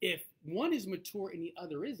 So if one is mature and the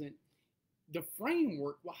other isn't, the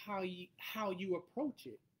framework, well, how you approach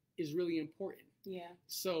it is really important. Yeah.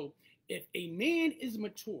 So if a man is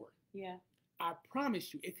mature, yeah, I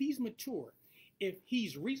promise you, if he's mature, if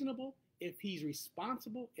he's reasonable, if he's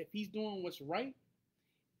responsible, if he's doing what's right,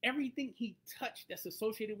 everything he touched that's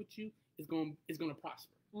associated with you is going to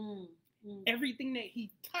prosper. Everything that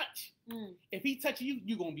he touched, if he touches you,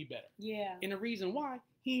 you're going to be better. Yeah. And the reason why,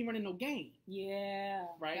 he ain't running no game. Yeah.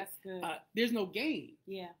 Right? That's good. There's no game.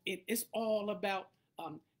 Yeah. It's all about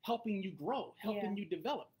helping you grow, helping you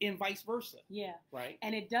develop, and vice versa. Yeah. Right?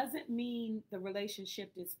 And it doesn't mean the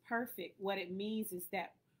relationship is perfect. What it means is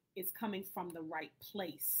that it's coming from the right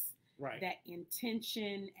place. Right. That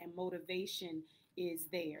intention and motivation is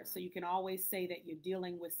there. So you can always say that you're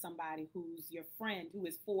dealing with somebody who's your friend, who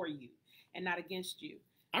is for you and not against you.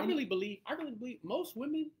 I really believe most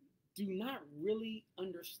women do not really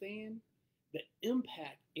understand the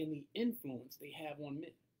impact and the influence they have on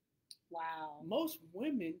men. Wow. Most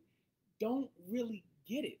women don't really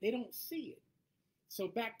get it. They don't see it. So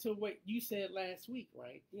back to what you said last week,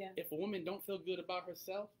 right? Yeah. If a woman don't feel good about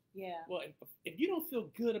herself, yeah. Well, if you don't feel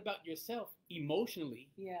good about yourself emotionally,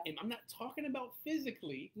 yeah. And I'm not talking about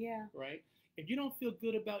physically, yeah. Right? If you don't feel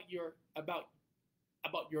good about your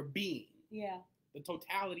being, yeah. The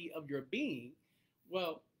totality of your being,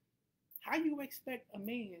 well, how do you expect a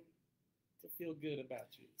man to feel good about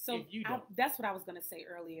you? So if you don't? That's what I was going to say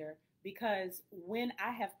earlier, because when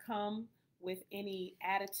I have come with any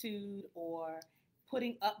attitude or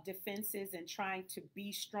putting up defenses and trying to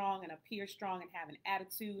be strong and appear strong and have an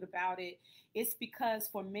attitude about it, it's because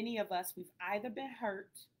for many of us, we've either been hurt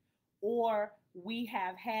or we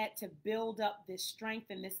have had to build up this strength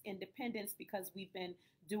and this independence because we've been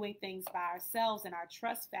doing things by ourselves and our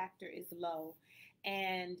trust factor is low.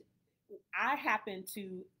 And I happened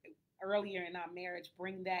to, earlier in our marriage,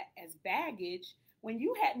 bring that as baggage when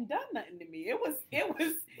you hadn't done nothing to me. It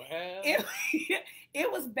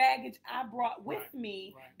was baggage I brought with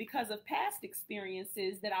me because of past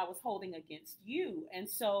experiences that I was holding against you. And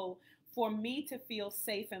so for me to feel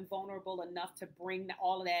safe and vulnerable enough to bring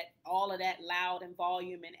all of that loud and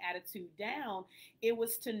volume and attitude down, it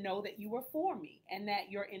was to know that you were for me and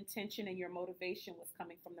that your intention and your motivation was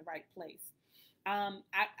coming from the right place. I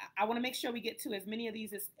want to make sure we get to as many of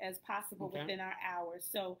these as possible within our hours.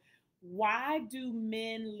 So why do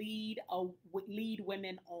men lead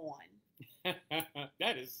women on?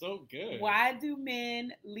 That is so good. Why do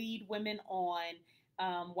men lead women on?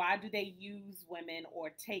 Why do they use women or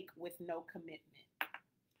take with no commitment?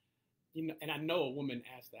 You know, and I know a woman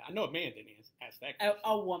asked that. I know a man didn't ask that question.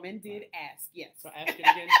 A woman did ask, yes. So ask it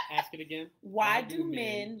again. Ask it again. Why do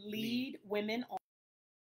men lead women on?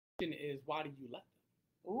 The question is, why do you let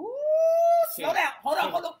them? Ooh, slow down.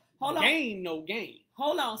 Hold on. Gain, no gain.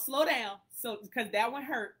 Hold on, slow down. So, because that one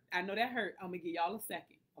hurt. I know that hurt. I'm going to give y'all a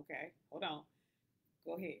second. Okay, hold on.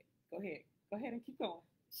 Go ahead and keep going.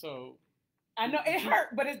 So, I know it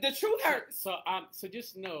hurt, but the truth hurts. So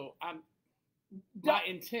just know my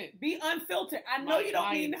intent. Be unfiltered. I know you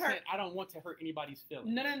don't mean to hurt. I don't want to hurt anybody's feelings.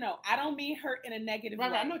 No. I don't mean hurt in a negative way.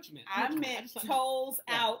 Right, I know what you meant. I meant toes,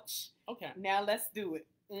 ouch. Okay. Now let's do it.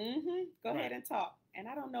 Go ahead and talk. And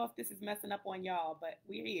I don't know if this is messing up on y'all, but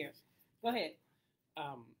we're here. Go ahead.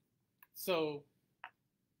 So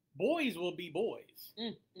boys will be boys.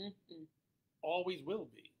 Always will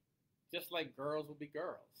be. Just like girls will be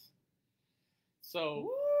girls. So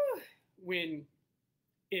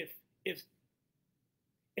if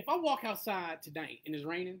I walk outside tonight and it's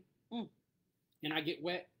raining and I get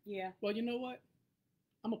wet, well, you know what?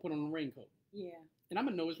 I'm gonna put on a raincoat. Yeah. And I'm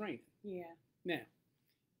gonna know it's raining. Yeah. Now,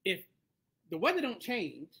 if the weather don't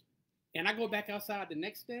change and I go back outside the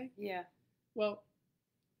next day, well,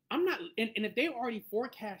 I'm not, and if they already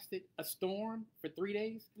forecasted a storm for 3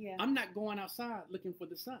 days, I'm not going outside looking for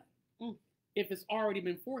the sun. If it's already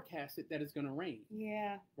been forecasted that it's going to rain.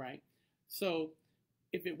 Yeah. Right? So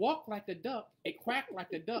if it walked like a duck, it quacked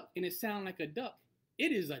like a duck, and it sounded like a duck,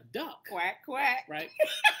 it is a duck. Quack, quack. Right?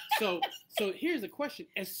 So here's the question.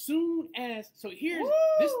 This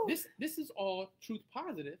is all truth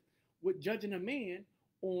positive with judging a man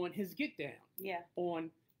on his get down. Yeah.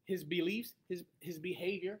 On his beliefs, his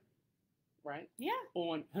behavior, right? Yeah.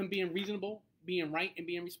 On him being reasonable, being right, and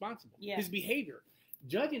being responsible. Yeah. His behavior.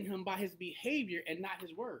 Judging him by his behavior and not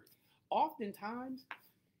his words. Oftentimes,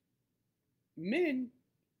 men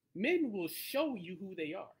will show you who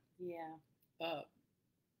they are. Yeah.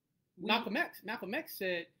 Malcolm X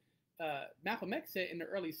said in the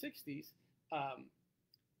early 60s,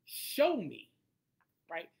 show me,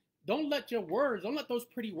 right? don't let those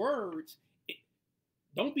pretty words,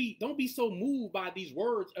 don't be so moved by these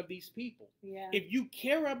words of these people. Yeah. If you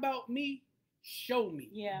care about me, show me.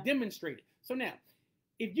 Yeah. Demonstrate it. So now,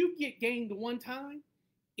 if you get game the one time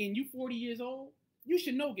and you 40 years old, you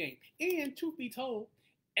should know game. And truth be told,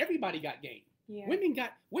 everybody got game. Yeah. Women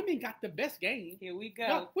got the best game. Here we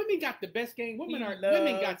go. Women got the best game. Women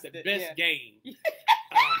got the best game.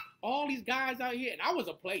 All these guys out here, and I was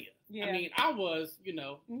a player. Yeah. I mean, I was,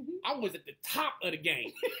 mm-hmm. I was at the top of the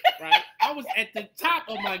game, right? I was at the top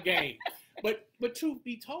of my game. But truth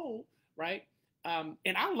be told, right? And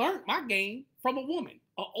I learned my game from a woman.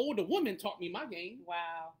 An older woman taught me my game.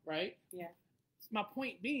 Wow. Right? Yeah. My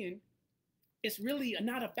point being, it's really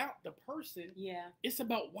not about the person. Yeah. It's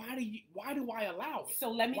about why do I allow it?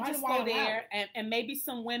 So let me just go there, and maybe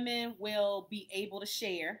some women will be able to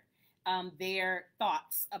share their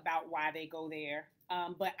thoughts about why they go there.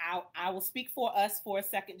 But I will speak for us for a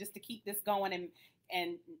second just to keep this going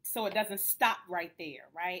and so it doesn't stop right there,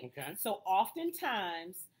 right? Okay. So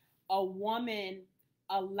oftentimes a woman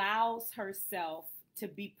allows herself to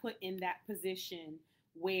be put in that position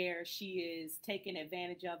where she is taken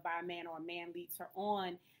advantage of by a man, or a man leads her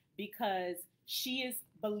on because she is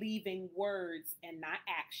believing words and not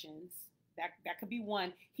actions. That could be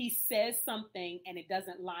one. He says something and it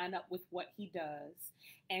doesn't line up with what he does.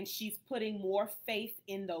 And she's putting more faith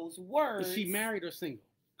in those words. Is she married or single?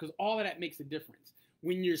 Because all of that makes a difference.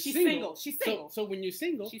 When you're She's single. She's single. So when you're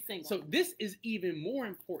single. She's single. So this is even more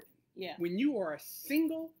important. Yeah. When you are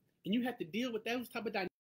single and you have to deal with those type of dynamics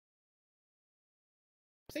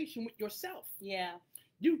with yourself. Yeah.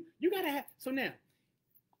 You gotta have. So now,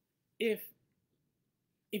 if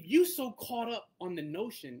you so caught up on the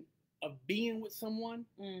notion of being with someone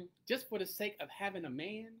just for the sake of having a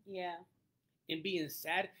man, yeah, and being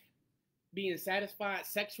satisfied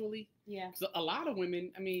sexually, yeah. So a lot of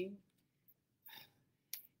women, I mean,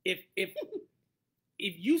 if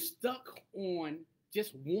you stuck on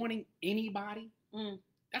just wanting anybody,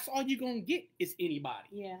 that's all you're gonna get is anybody.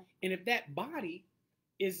 Yeah. And if that body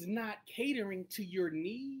is not catering to your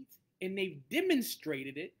needs, and they've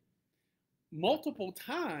demonstrated it multiple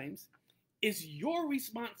times, it's your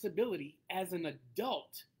responsibility as an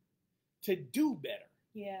adult to do better.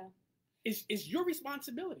 Yeah. It's your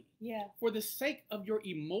responsibility. Yeah. For the sake of your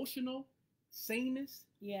emotional saneness.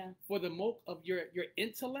 Yeah. For the of your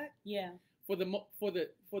intellect. Yeah. For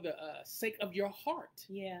the sake of your heart.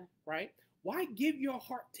 Yeah. Right? Why give your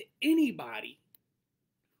heart to anybody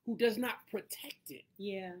who does not protect it?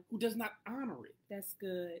 Yeah. Who does not honor it? That's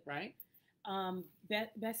good. Right?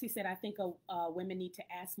 Bessie said, I think women need to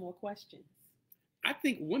ask more questions. I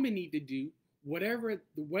think women need to do whatever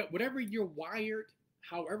you're wired,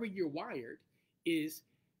 however you're wired, is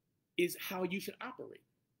how you should operate.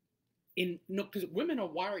 And because women are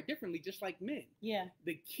wired differently, just like men. Yeah.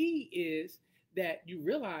 The key is that you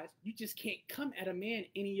realize you just can't come at a man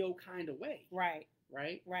any old kind of way. Right.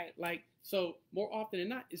 Right? Right. Like, so more often than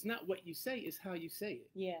not, it's not what you say, it's how you say it.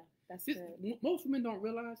 Yeah. That's good. Most women don't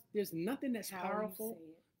realize there's nothing that's powerful.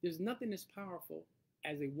 There's nothing as powerful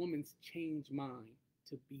as a woman's changed mind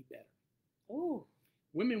to be better. Oh.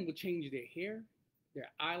 Women will change their hair, their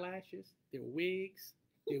eyelashes, their wigs,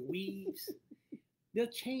 their weaves. They'll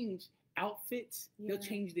change outfits. Yeah. They'll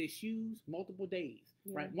change their shoes multiple days.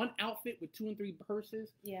 Yeah. Right? One outfit with 2 and 3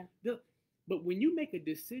 purses. Yeah. But when you make a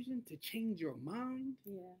decision to change your mind,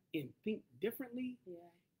 yeah, and think differently, yeah,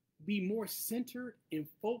 be more centered and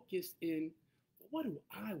focused in, what do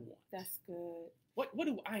I want? That's good. What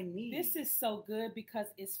do I need? This is so good because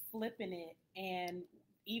it's flipping it. And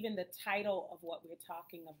even the title of what we're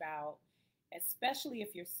talking about, especially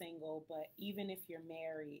if you're single, but even if you're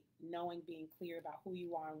married, being clear about who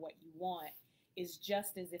you are and what you want is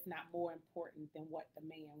just as, if not more important than what the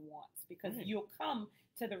man wants. Because you'll come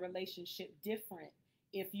to the relationship different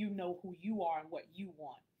if you know who you are and what you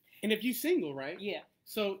want. And if you're single, right? Yeah.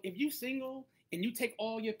 So if you're single and you take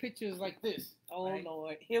all your pictures like this. Oh, right?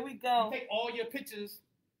 Lord. Here we go. You take all your pictures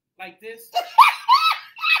like this.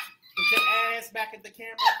 With your ass back at the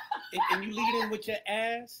camera. And you lead in with your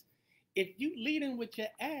ass. If you lead in with your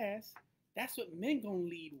ass, that's what men gonna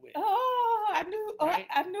lead with. Oh, I knew. Right?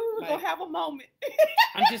 I knew we were gonna have a moment.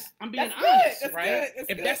 I'm being honest, right?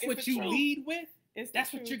 If that's what you lead with,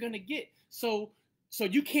 that's what you're gonna get. So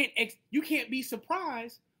you can't be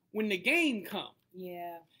surprised when the game comes.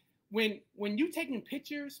 Yeah. When you taking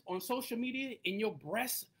pictures on social media and your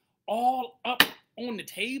breasts all up on the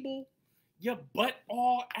table, your butt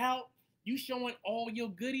all out, you showing all your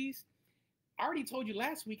goodies. I already told you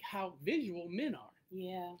last week how visual men are.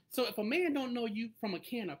 Yeah. So if a man don't know you from a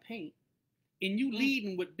can of paint and you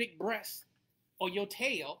leading with big breasts or your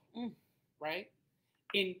tail, right?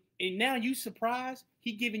 And now you surprised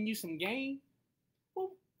he giving you some game. Well,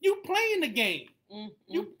 you playing the game.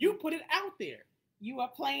 You put it out there. You are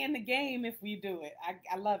playing the game if we do it.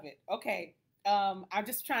 I love it. Okay. I'm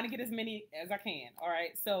just trying to get as many as I can. All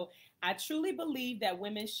right. So I truly believe that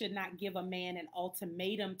women should not give a man an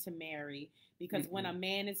ultimatum to marry, because when a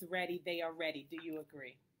man is ready, they are ready. Do you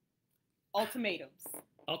agree? Ultimatums.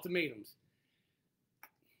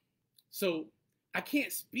 So I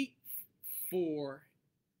can't speak for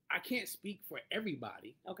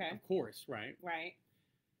everybody. Okay. Of course, right? Right.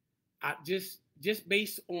 I just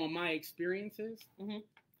based on my experiences,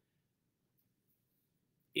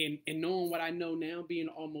 and knowing what I know now, being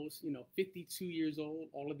almost 52 years old,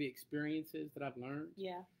 all of the experiences that I've learned,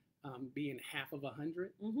 being half of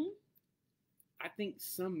 100, I think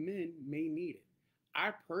some men may need it.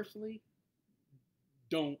 I personally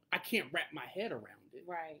don't. I can't wrap my head around it.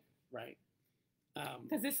 Right. Right.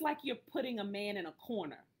 Because it's like you're putting a man in a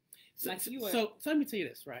corner. So let me tell you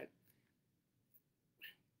this, right?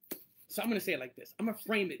 So I'm going to say it like this. I'm going to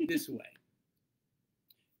frame it this way.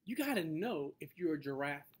 You got to know if you're a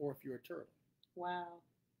giraffe or if you're a turtle. Wow.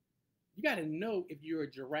 You got to know if you're a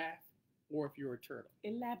giraffe or if you're a turtle.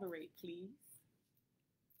 Elaborate, please.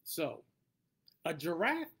 So a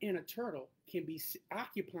giraffe and a turtle can be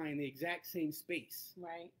occupying the exact same space.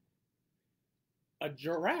 Right. A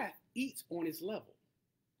giraffe eats on its level.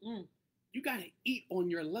 You got to eat on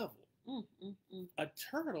your level. A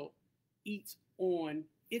turtle eats on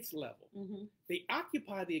its level. They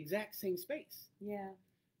occupy the exact same space. Yeah.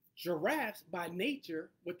 Giraffes, by nature,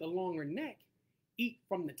 with the longer neck, eat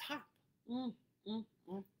from the top.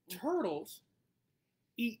 Turtles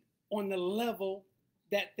eat on the level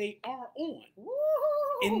that they are on. Woo!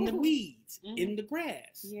 In the weeds, in the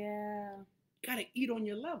grass. Yeah. Gotta eat on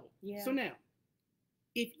your level. Yeah. So now,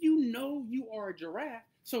 if you know you are a giraffe,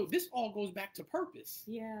 so this all goes back to purpose.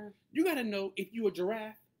 Yeah. You gotta know if you a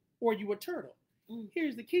giraffe or you a turtle.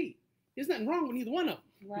 Here's the key. There's nothing wrong with either one of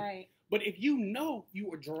them. Right. But if you know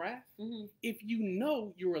you're a giraffe, if you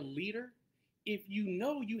know you're a leader, if you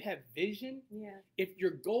know you have vision, if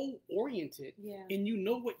you're goal oriented, and you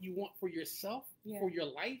know what you want for yourself, for your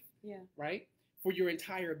life, right, for your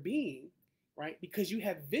entire being, right, because you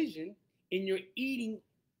have vision and you're eating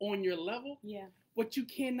on your level, what you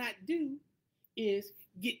cannot do is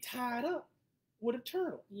get tied up with a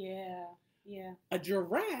turtle. Yeah. A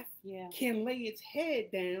giraffe can lay its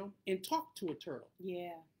head down and talk to a turtle.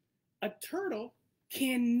 Yeah. A turtle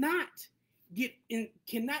cannot get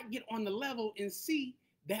on the level and see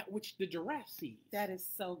that which the giraffe sees. That is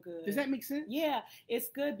so good. Does that make sense? Yeah, it's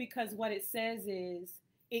good, because what it says is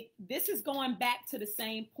this is going back to the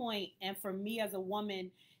same point, and for me as a woman,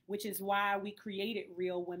 which is why we created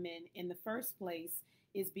Real Women in the first place,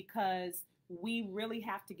 is because we really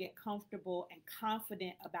have to get comfortable and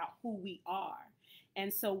confident about who we are.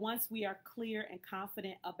 And so once we are clear and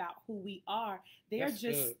confident about who we are, there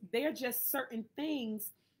are just certain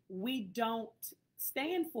things we don't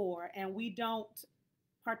stand for and we don't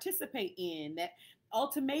participate in. That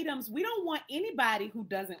ultimatums, we don't want anybody who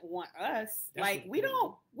doesn't want us. We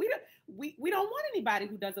don't want anybody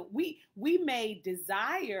who doesn't. We may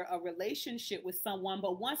desire a relationship with someone,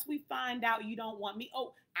 but once we find out you don't want me,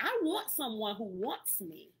 I want someone who wants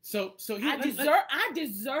me. So I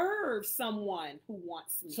deserve someone who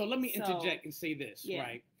wants me. So let me interject and say this,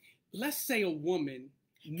 right? Let's say a woman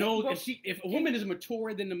knows if a woman is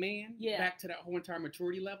maturer than the man, back to that whole entire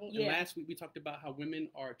maturity level. And last week we talked about how women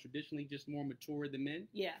are traditionally just more mature than men.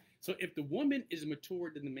 Yeah. So if the woman is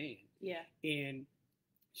maturer than the man, and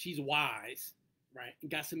she's wise, right, and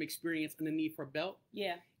got some experience underneath her belt,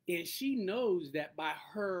 and she knows that by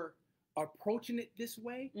her approaching it this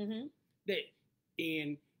way,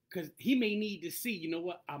 because he may need to see, you know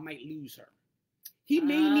what, I might lose her. He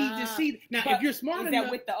may need to see. Now, if you're smart enough. Is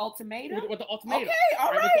that with the ultimatum? With the ultimatum. Okay,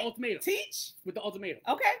 all right. With the ultimatum. Teach. With the ultimatum.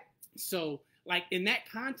 Okay. So, like, in that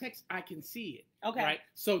context, I can see it. Okay. Right?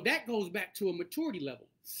 So that goes back to a maturity level.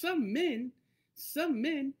 Some men,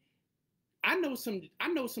 I know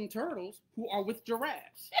some turtles who are with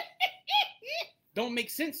giraffes. Don't make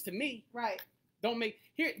sense to me. Right.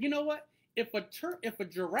 Here, you know what? If a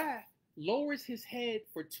giraffe lowers his head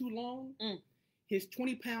for too long, his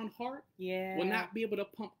 20-pound heart will not be able to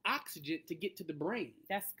pump oxygen to get to the brain.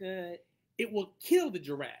 That's good. It will kill the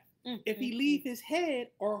giraffe. If he leave his head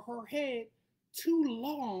or her head too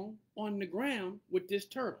long on the ground with this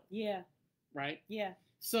turtle. Yeah. Right? Yeah.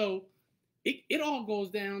 So it all goes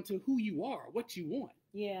down to who you are, what you want.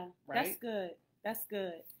 Yeah. Right? That's good. That's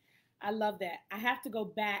good. I love that. I have to go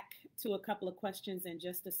back to a couple of questions in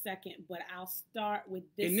just a second, but I'll start with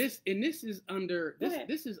this. And this is under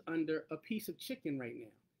this is under a piece of chicken right now.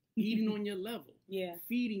 Eating on your level. Yeah.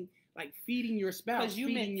 Feeding your spouse. Because you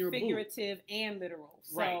meant figurative and literal.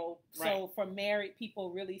 So for married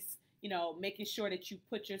people, really, making sure that you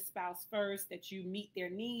put your spouse first, that you meet their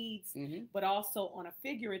needs, but also on a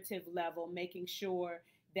figurative level, making sure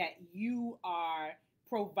that you are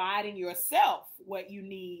providing yourself what you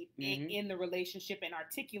need in the relationship and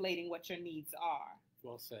articulating what your needs are.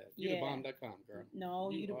 Well said. You the bomb.com, girl. No,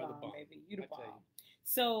 you the bomb, baby. You the bomb.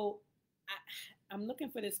 So I'm looking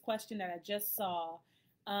for this question that I just saw.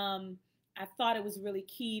 I thought it was really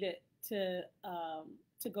key to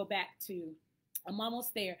go back to. I'm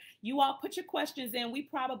almost there. You all put your questions in. We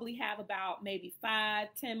probably have about maybe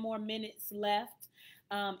 5-10 more minutes left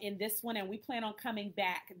in this one, and we plan on coming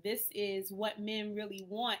back. This is what men really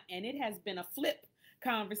want, and it has been a flip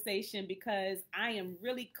conversation because I am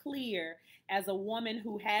really clear as a woman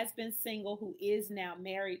who has been single, who is now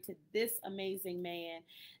married to this amazing man,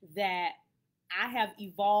 that I have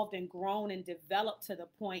evolved and grown and developed to the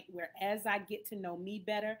point where as I get to know me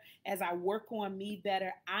better, as I work on me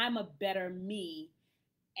better, I'm a better me.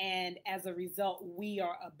 And as a result, we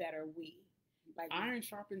are a better we. Like iron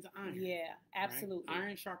sharpens iron. Yeah, absolutely. Right?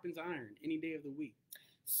 Iron sharpens iron any day of the week.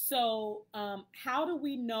 So how do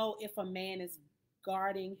we know if a man is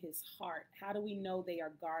guarding his heart? How do we know they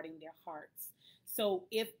are guarding their hearts? So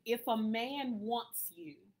if a man wants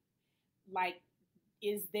you, like,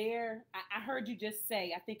 is there, I heard you just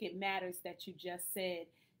say, I think it matters that you just said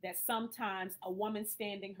that sometimes a woman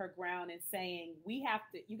standing her ground and saying, you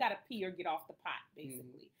got to pee or get off the pot,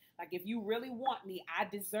 basically. Like, if you really want me, I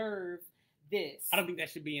deserve this. I don't think that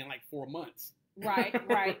should be in like 4 months. Right.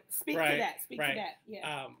 Speak to that. To that.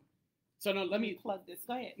 Yeah. So no, let me plug this.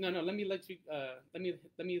 Go ahead. No, let me let you, let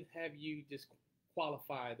me have you just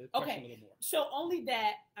qualify the question a little more. So only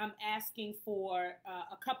that I'm asking for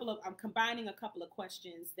I'm combining a couple of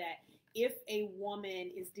questions that if a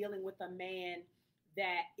woman is dealing with a man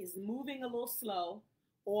that is moving a little slow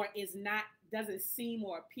or doesn't seem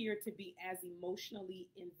or appear to be as emotionally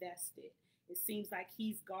invested. It seems like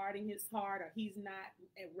he's guarding his heart or he's not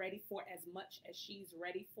ready for as much as she's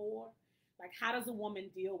ready for. Like, how does a woman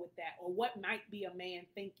deal with that? Or what might be a man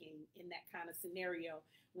thinking in that kind of scenario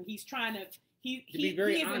when he's trying to, he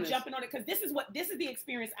isn't jumping on it? Because this is the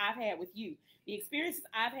experience I've had with you. The experience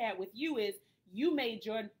I've had with you is you made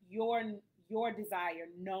your desire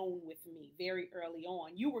known with me very early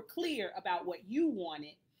on. You were clear about what you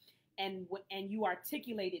wanted, and you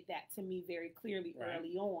articulated that to me very clearly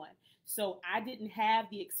early on. So I didn't have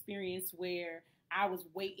the experience where I was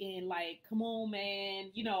waiting, like, come on,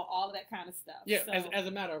 man, all of that kind of stuff. Yeah, so, as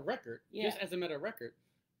a matter of record, just as a matter of record,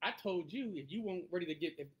 I told you if you weren't ready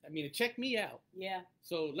to check me out. Yeah.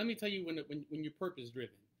 So let me tell you when you're purpose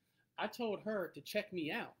driven. I told her to check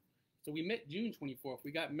me out. So we met June 24th.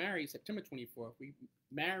 We got married September 24th.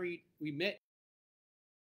 We met.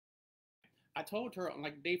 I told her on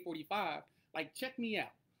like day 45, like, check me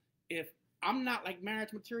out. If I'm not like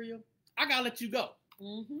marriage material, I gotta let you go.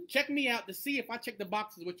 Mm-hmm. Check me out to see if I check the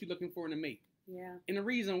boxes what you're looking for in a mate. Yeah. And the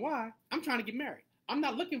reason why, I'm trying to get married. I'm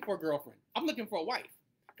not looking for a girlfriend. I'm looking for a wife.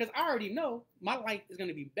 Because I already know my life is going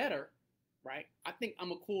to be better, right? I think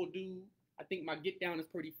I'm a cool dude. I think my get down is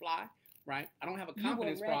pretty fly, right? I don't have a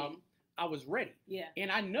confidence problem. I was ready. Yeah.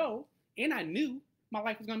 And I knew my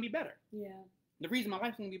life was going to be better. Yeah. The reason my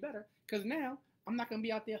life is going to be better, because now I'm not going to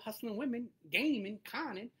be out there hustling women, gaming,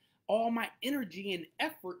 conning. All my energy and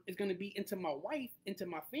effort is going to be into my wife, into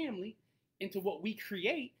my family, into what we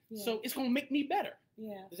create. Yeah. So it's going to make me better.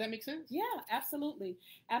 Yeah. Does that make sense? Yeah, absolutely.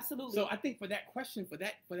 Absolutely. So I think for that question,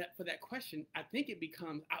 I think it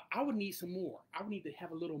becomes, I would need some more. I would need to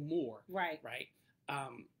have a little more. Right. Right.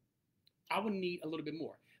 I would need a little bit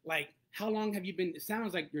more. Like, how long have you been, it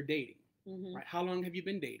sounds like you're dating, right? How long have you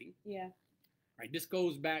been dating? Yeah. Right. This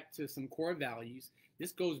goes back to some core values.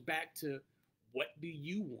 This goes back to, what do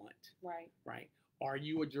you want? Right. Right. Are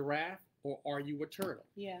you a giraffe or are you a turtle?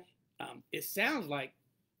 Yeah. It sounds like,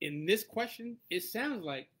 in this question, it sounds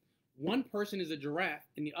like one person is a giraffe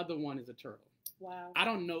and the other one is a turtle. Wow. I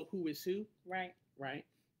don't know who is who. Right. Right.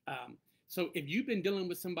 So if you've been dealing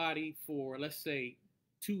with somebody for, let's say,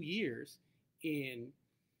 2 years and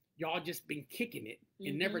y'all just been kicking it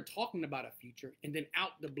and never talking about a future, and then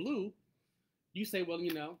out the blue, you say, well,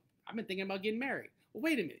 I've been thinking about getting married. Well,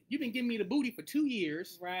 wait a minute. You've been giving me the booty for 2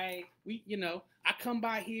 years. Right. I come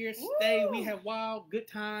by here, stay, we have wild, good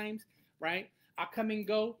times, right? I come and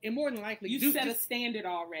go, and more than likely, you set a standard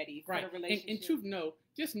already for the relationship. And truth,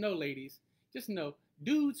 just know, ladies,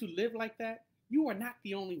 dudes who live like that, you are not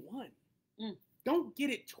the only one. Don't get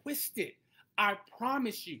it twisted. I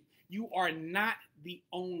promise you, you are not the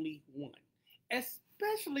only one.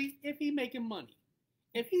 Especially if he making money.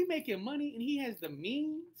 If he making money and he has the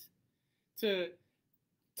means to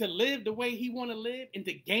live the way he want to live and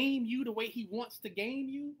to game you the way he wants to game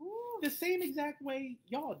you, the same exact way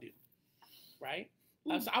y'all do, right?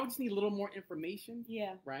 So I would just need a little more information,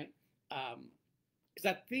 right? Because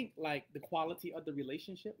I think like the quality of the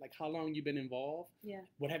relationship, like how long you've been involved,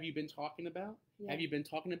 what have you been talking about? Have you been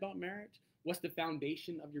talking about marriage? What's the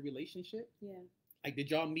foundation of your relationship? Like, did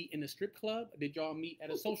y'all meet in a strip club? Or did y'all meet at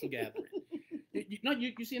a social gathering?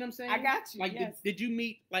 You see what I'm saying? I got you. Like, did you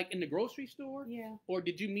meet like in the grocery store? Or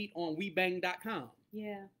did you meet on WeBang.com?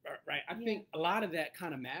 Right. I think a lot of that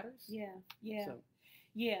kind of matters.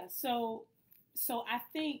 So I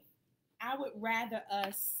think I would rather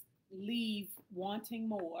us leave wanting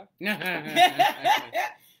more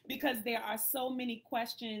because there are so many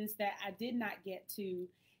questions that I did not get to.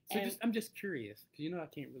 So I'm just curious because I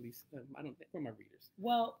can't really. I don't think for my readers.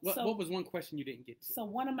 Well, what was one question you didn't get to? So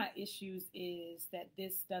one of my issues is that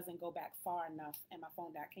this doesn't go back far enough, and my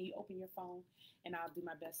phone died. Can you open your phone, and I'll do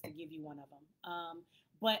my best to give you one of them.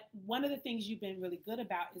 But one of the things you've been really good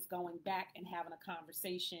about is going back and having a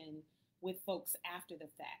conversation with folks after the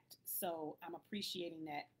fact. So I'm appreciating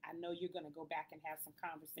that. I know you're going to go back and have some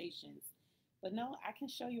conversations. But no, I can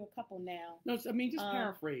show you a couple now. No, I mean, just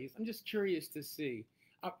paraphrase. I'm just curious to see.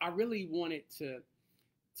 I really wanted to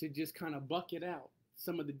just kind of bucket out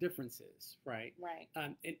some of the differences, right? Right.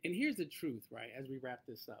 And here's the truth, right, as we wrap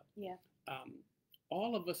this up.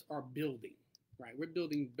 All of us are building, right? We're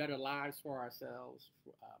building better lives for ourselves,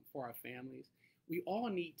 for our families. We all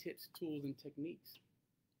need tips, tools, and techniques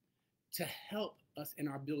to help us in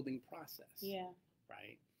our building process.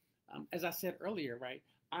 Right. As I said earlier, right,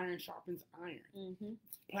 iron sharpens iron.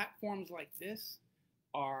 Platforms like this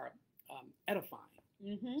are edifying.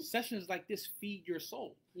 Sessions like this feed your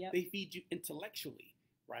soul. They feed you intellectually,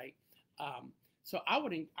 right? So I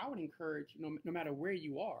would encourage, no matter where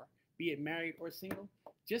you are, be it married or single,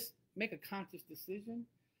 just make a conscious decision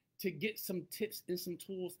to get some tips and some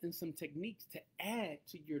tools and some techniques to add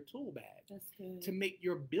to your tool bag. That's good. To make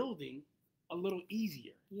your building a little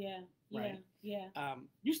easier. Right?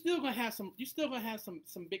 You still gonna have some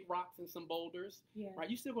big rocks and some boulders. Right.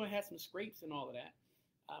 You still gonna have some scrapes and all of that,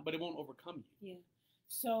 but it won't overcome you.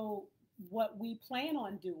 So what we plan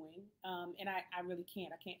on doing, and I really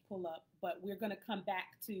can't pull up, but we're going to come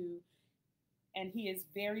back to, and he is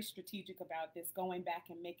very strategic about this, going back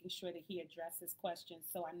and making sure that he addresses questions.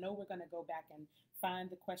 So I know we're going to go back and find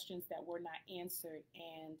the questions that were not answered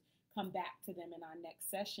and come back to them in our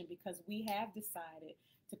next session, because we have decided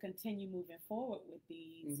to continue moving forward with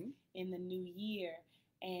these in the new year,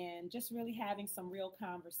 and just really having some real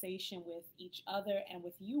conversation with each other and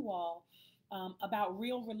with you all about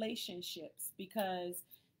real relationships, because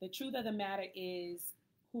the truth of the matter is,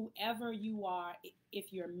 whoever you are,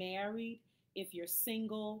 if you're married, if you're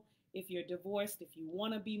single, if you're divorced, if you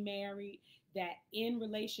want to be married, that in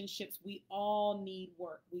relationships, we all need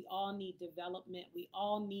work. We all need development. We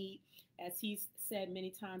all need, as he's said many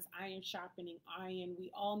times, iron sharpening iron.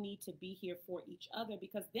 We all need to be here for each other,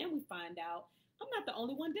 because then we find out I'm not the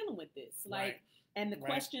only one dealing with this. And the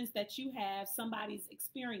questions that you have, somebody's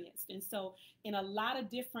experienced. And so in a lot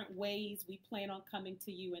of different ways, we plan on coming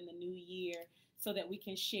to you in the new year so that we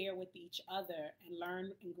can share with each other and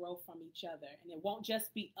learn and grow from each other. And it won't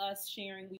just be us sharing.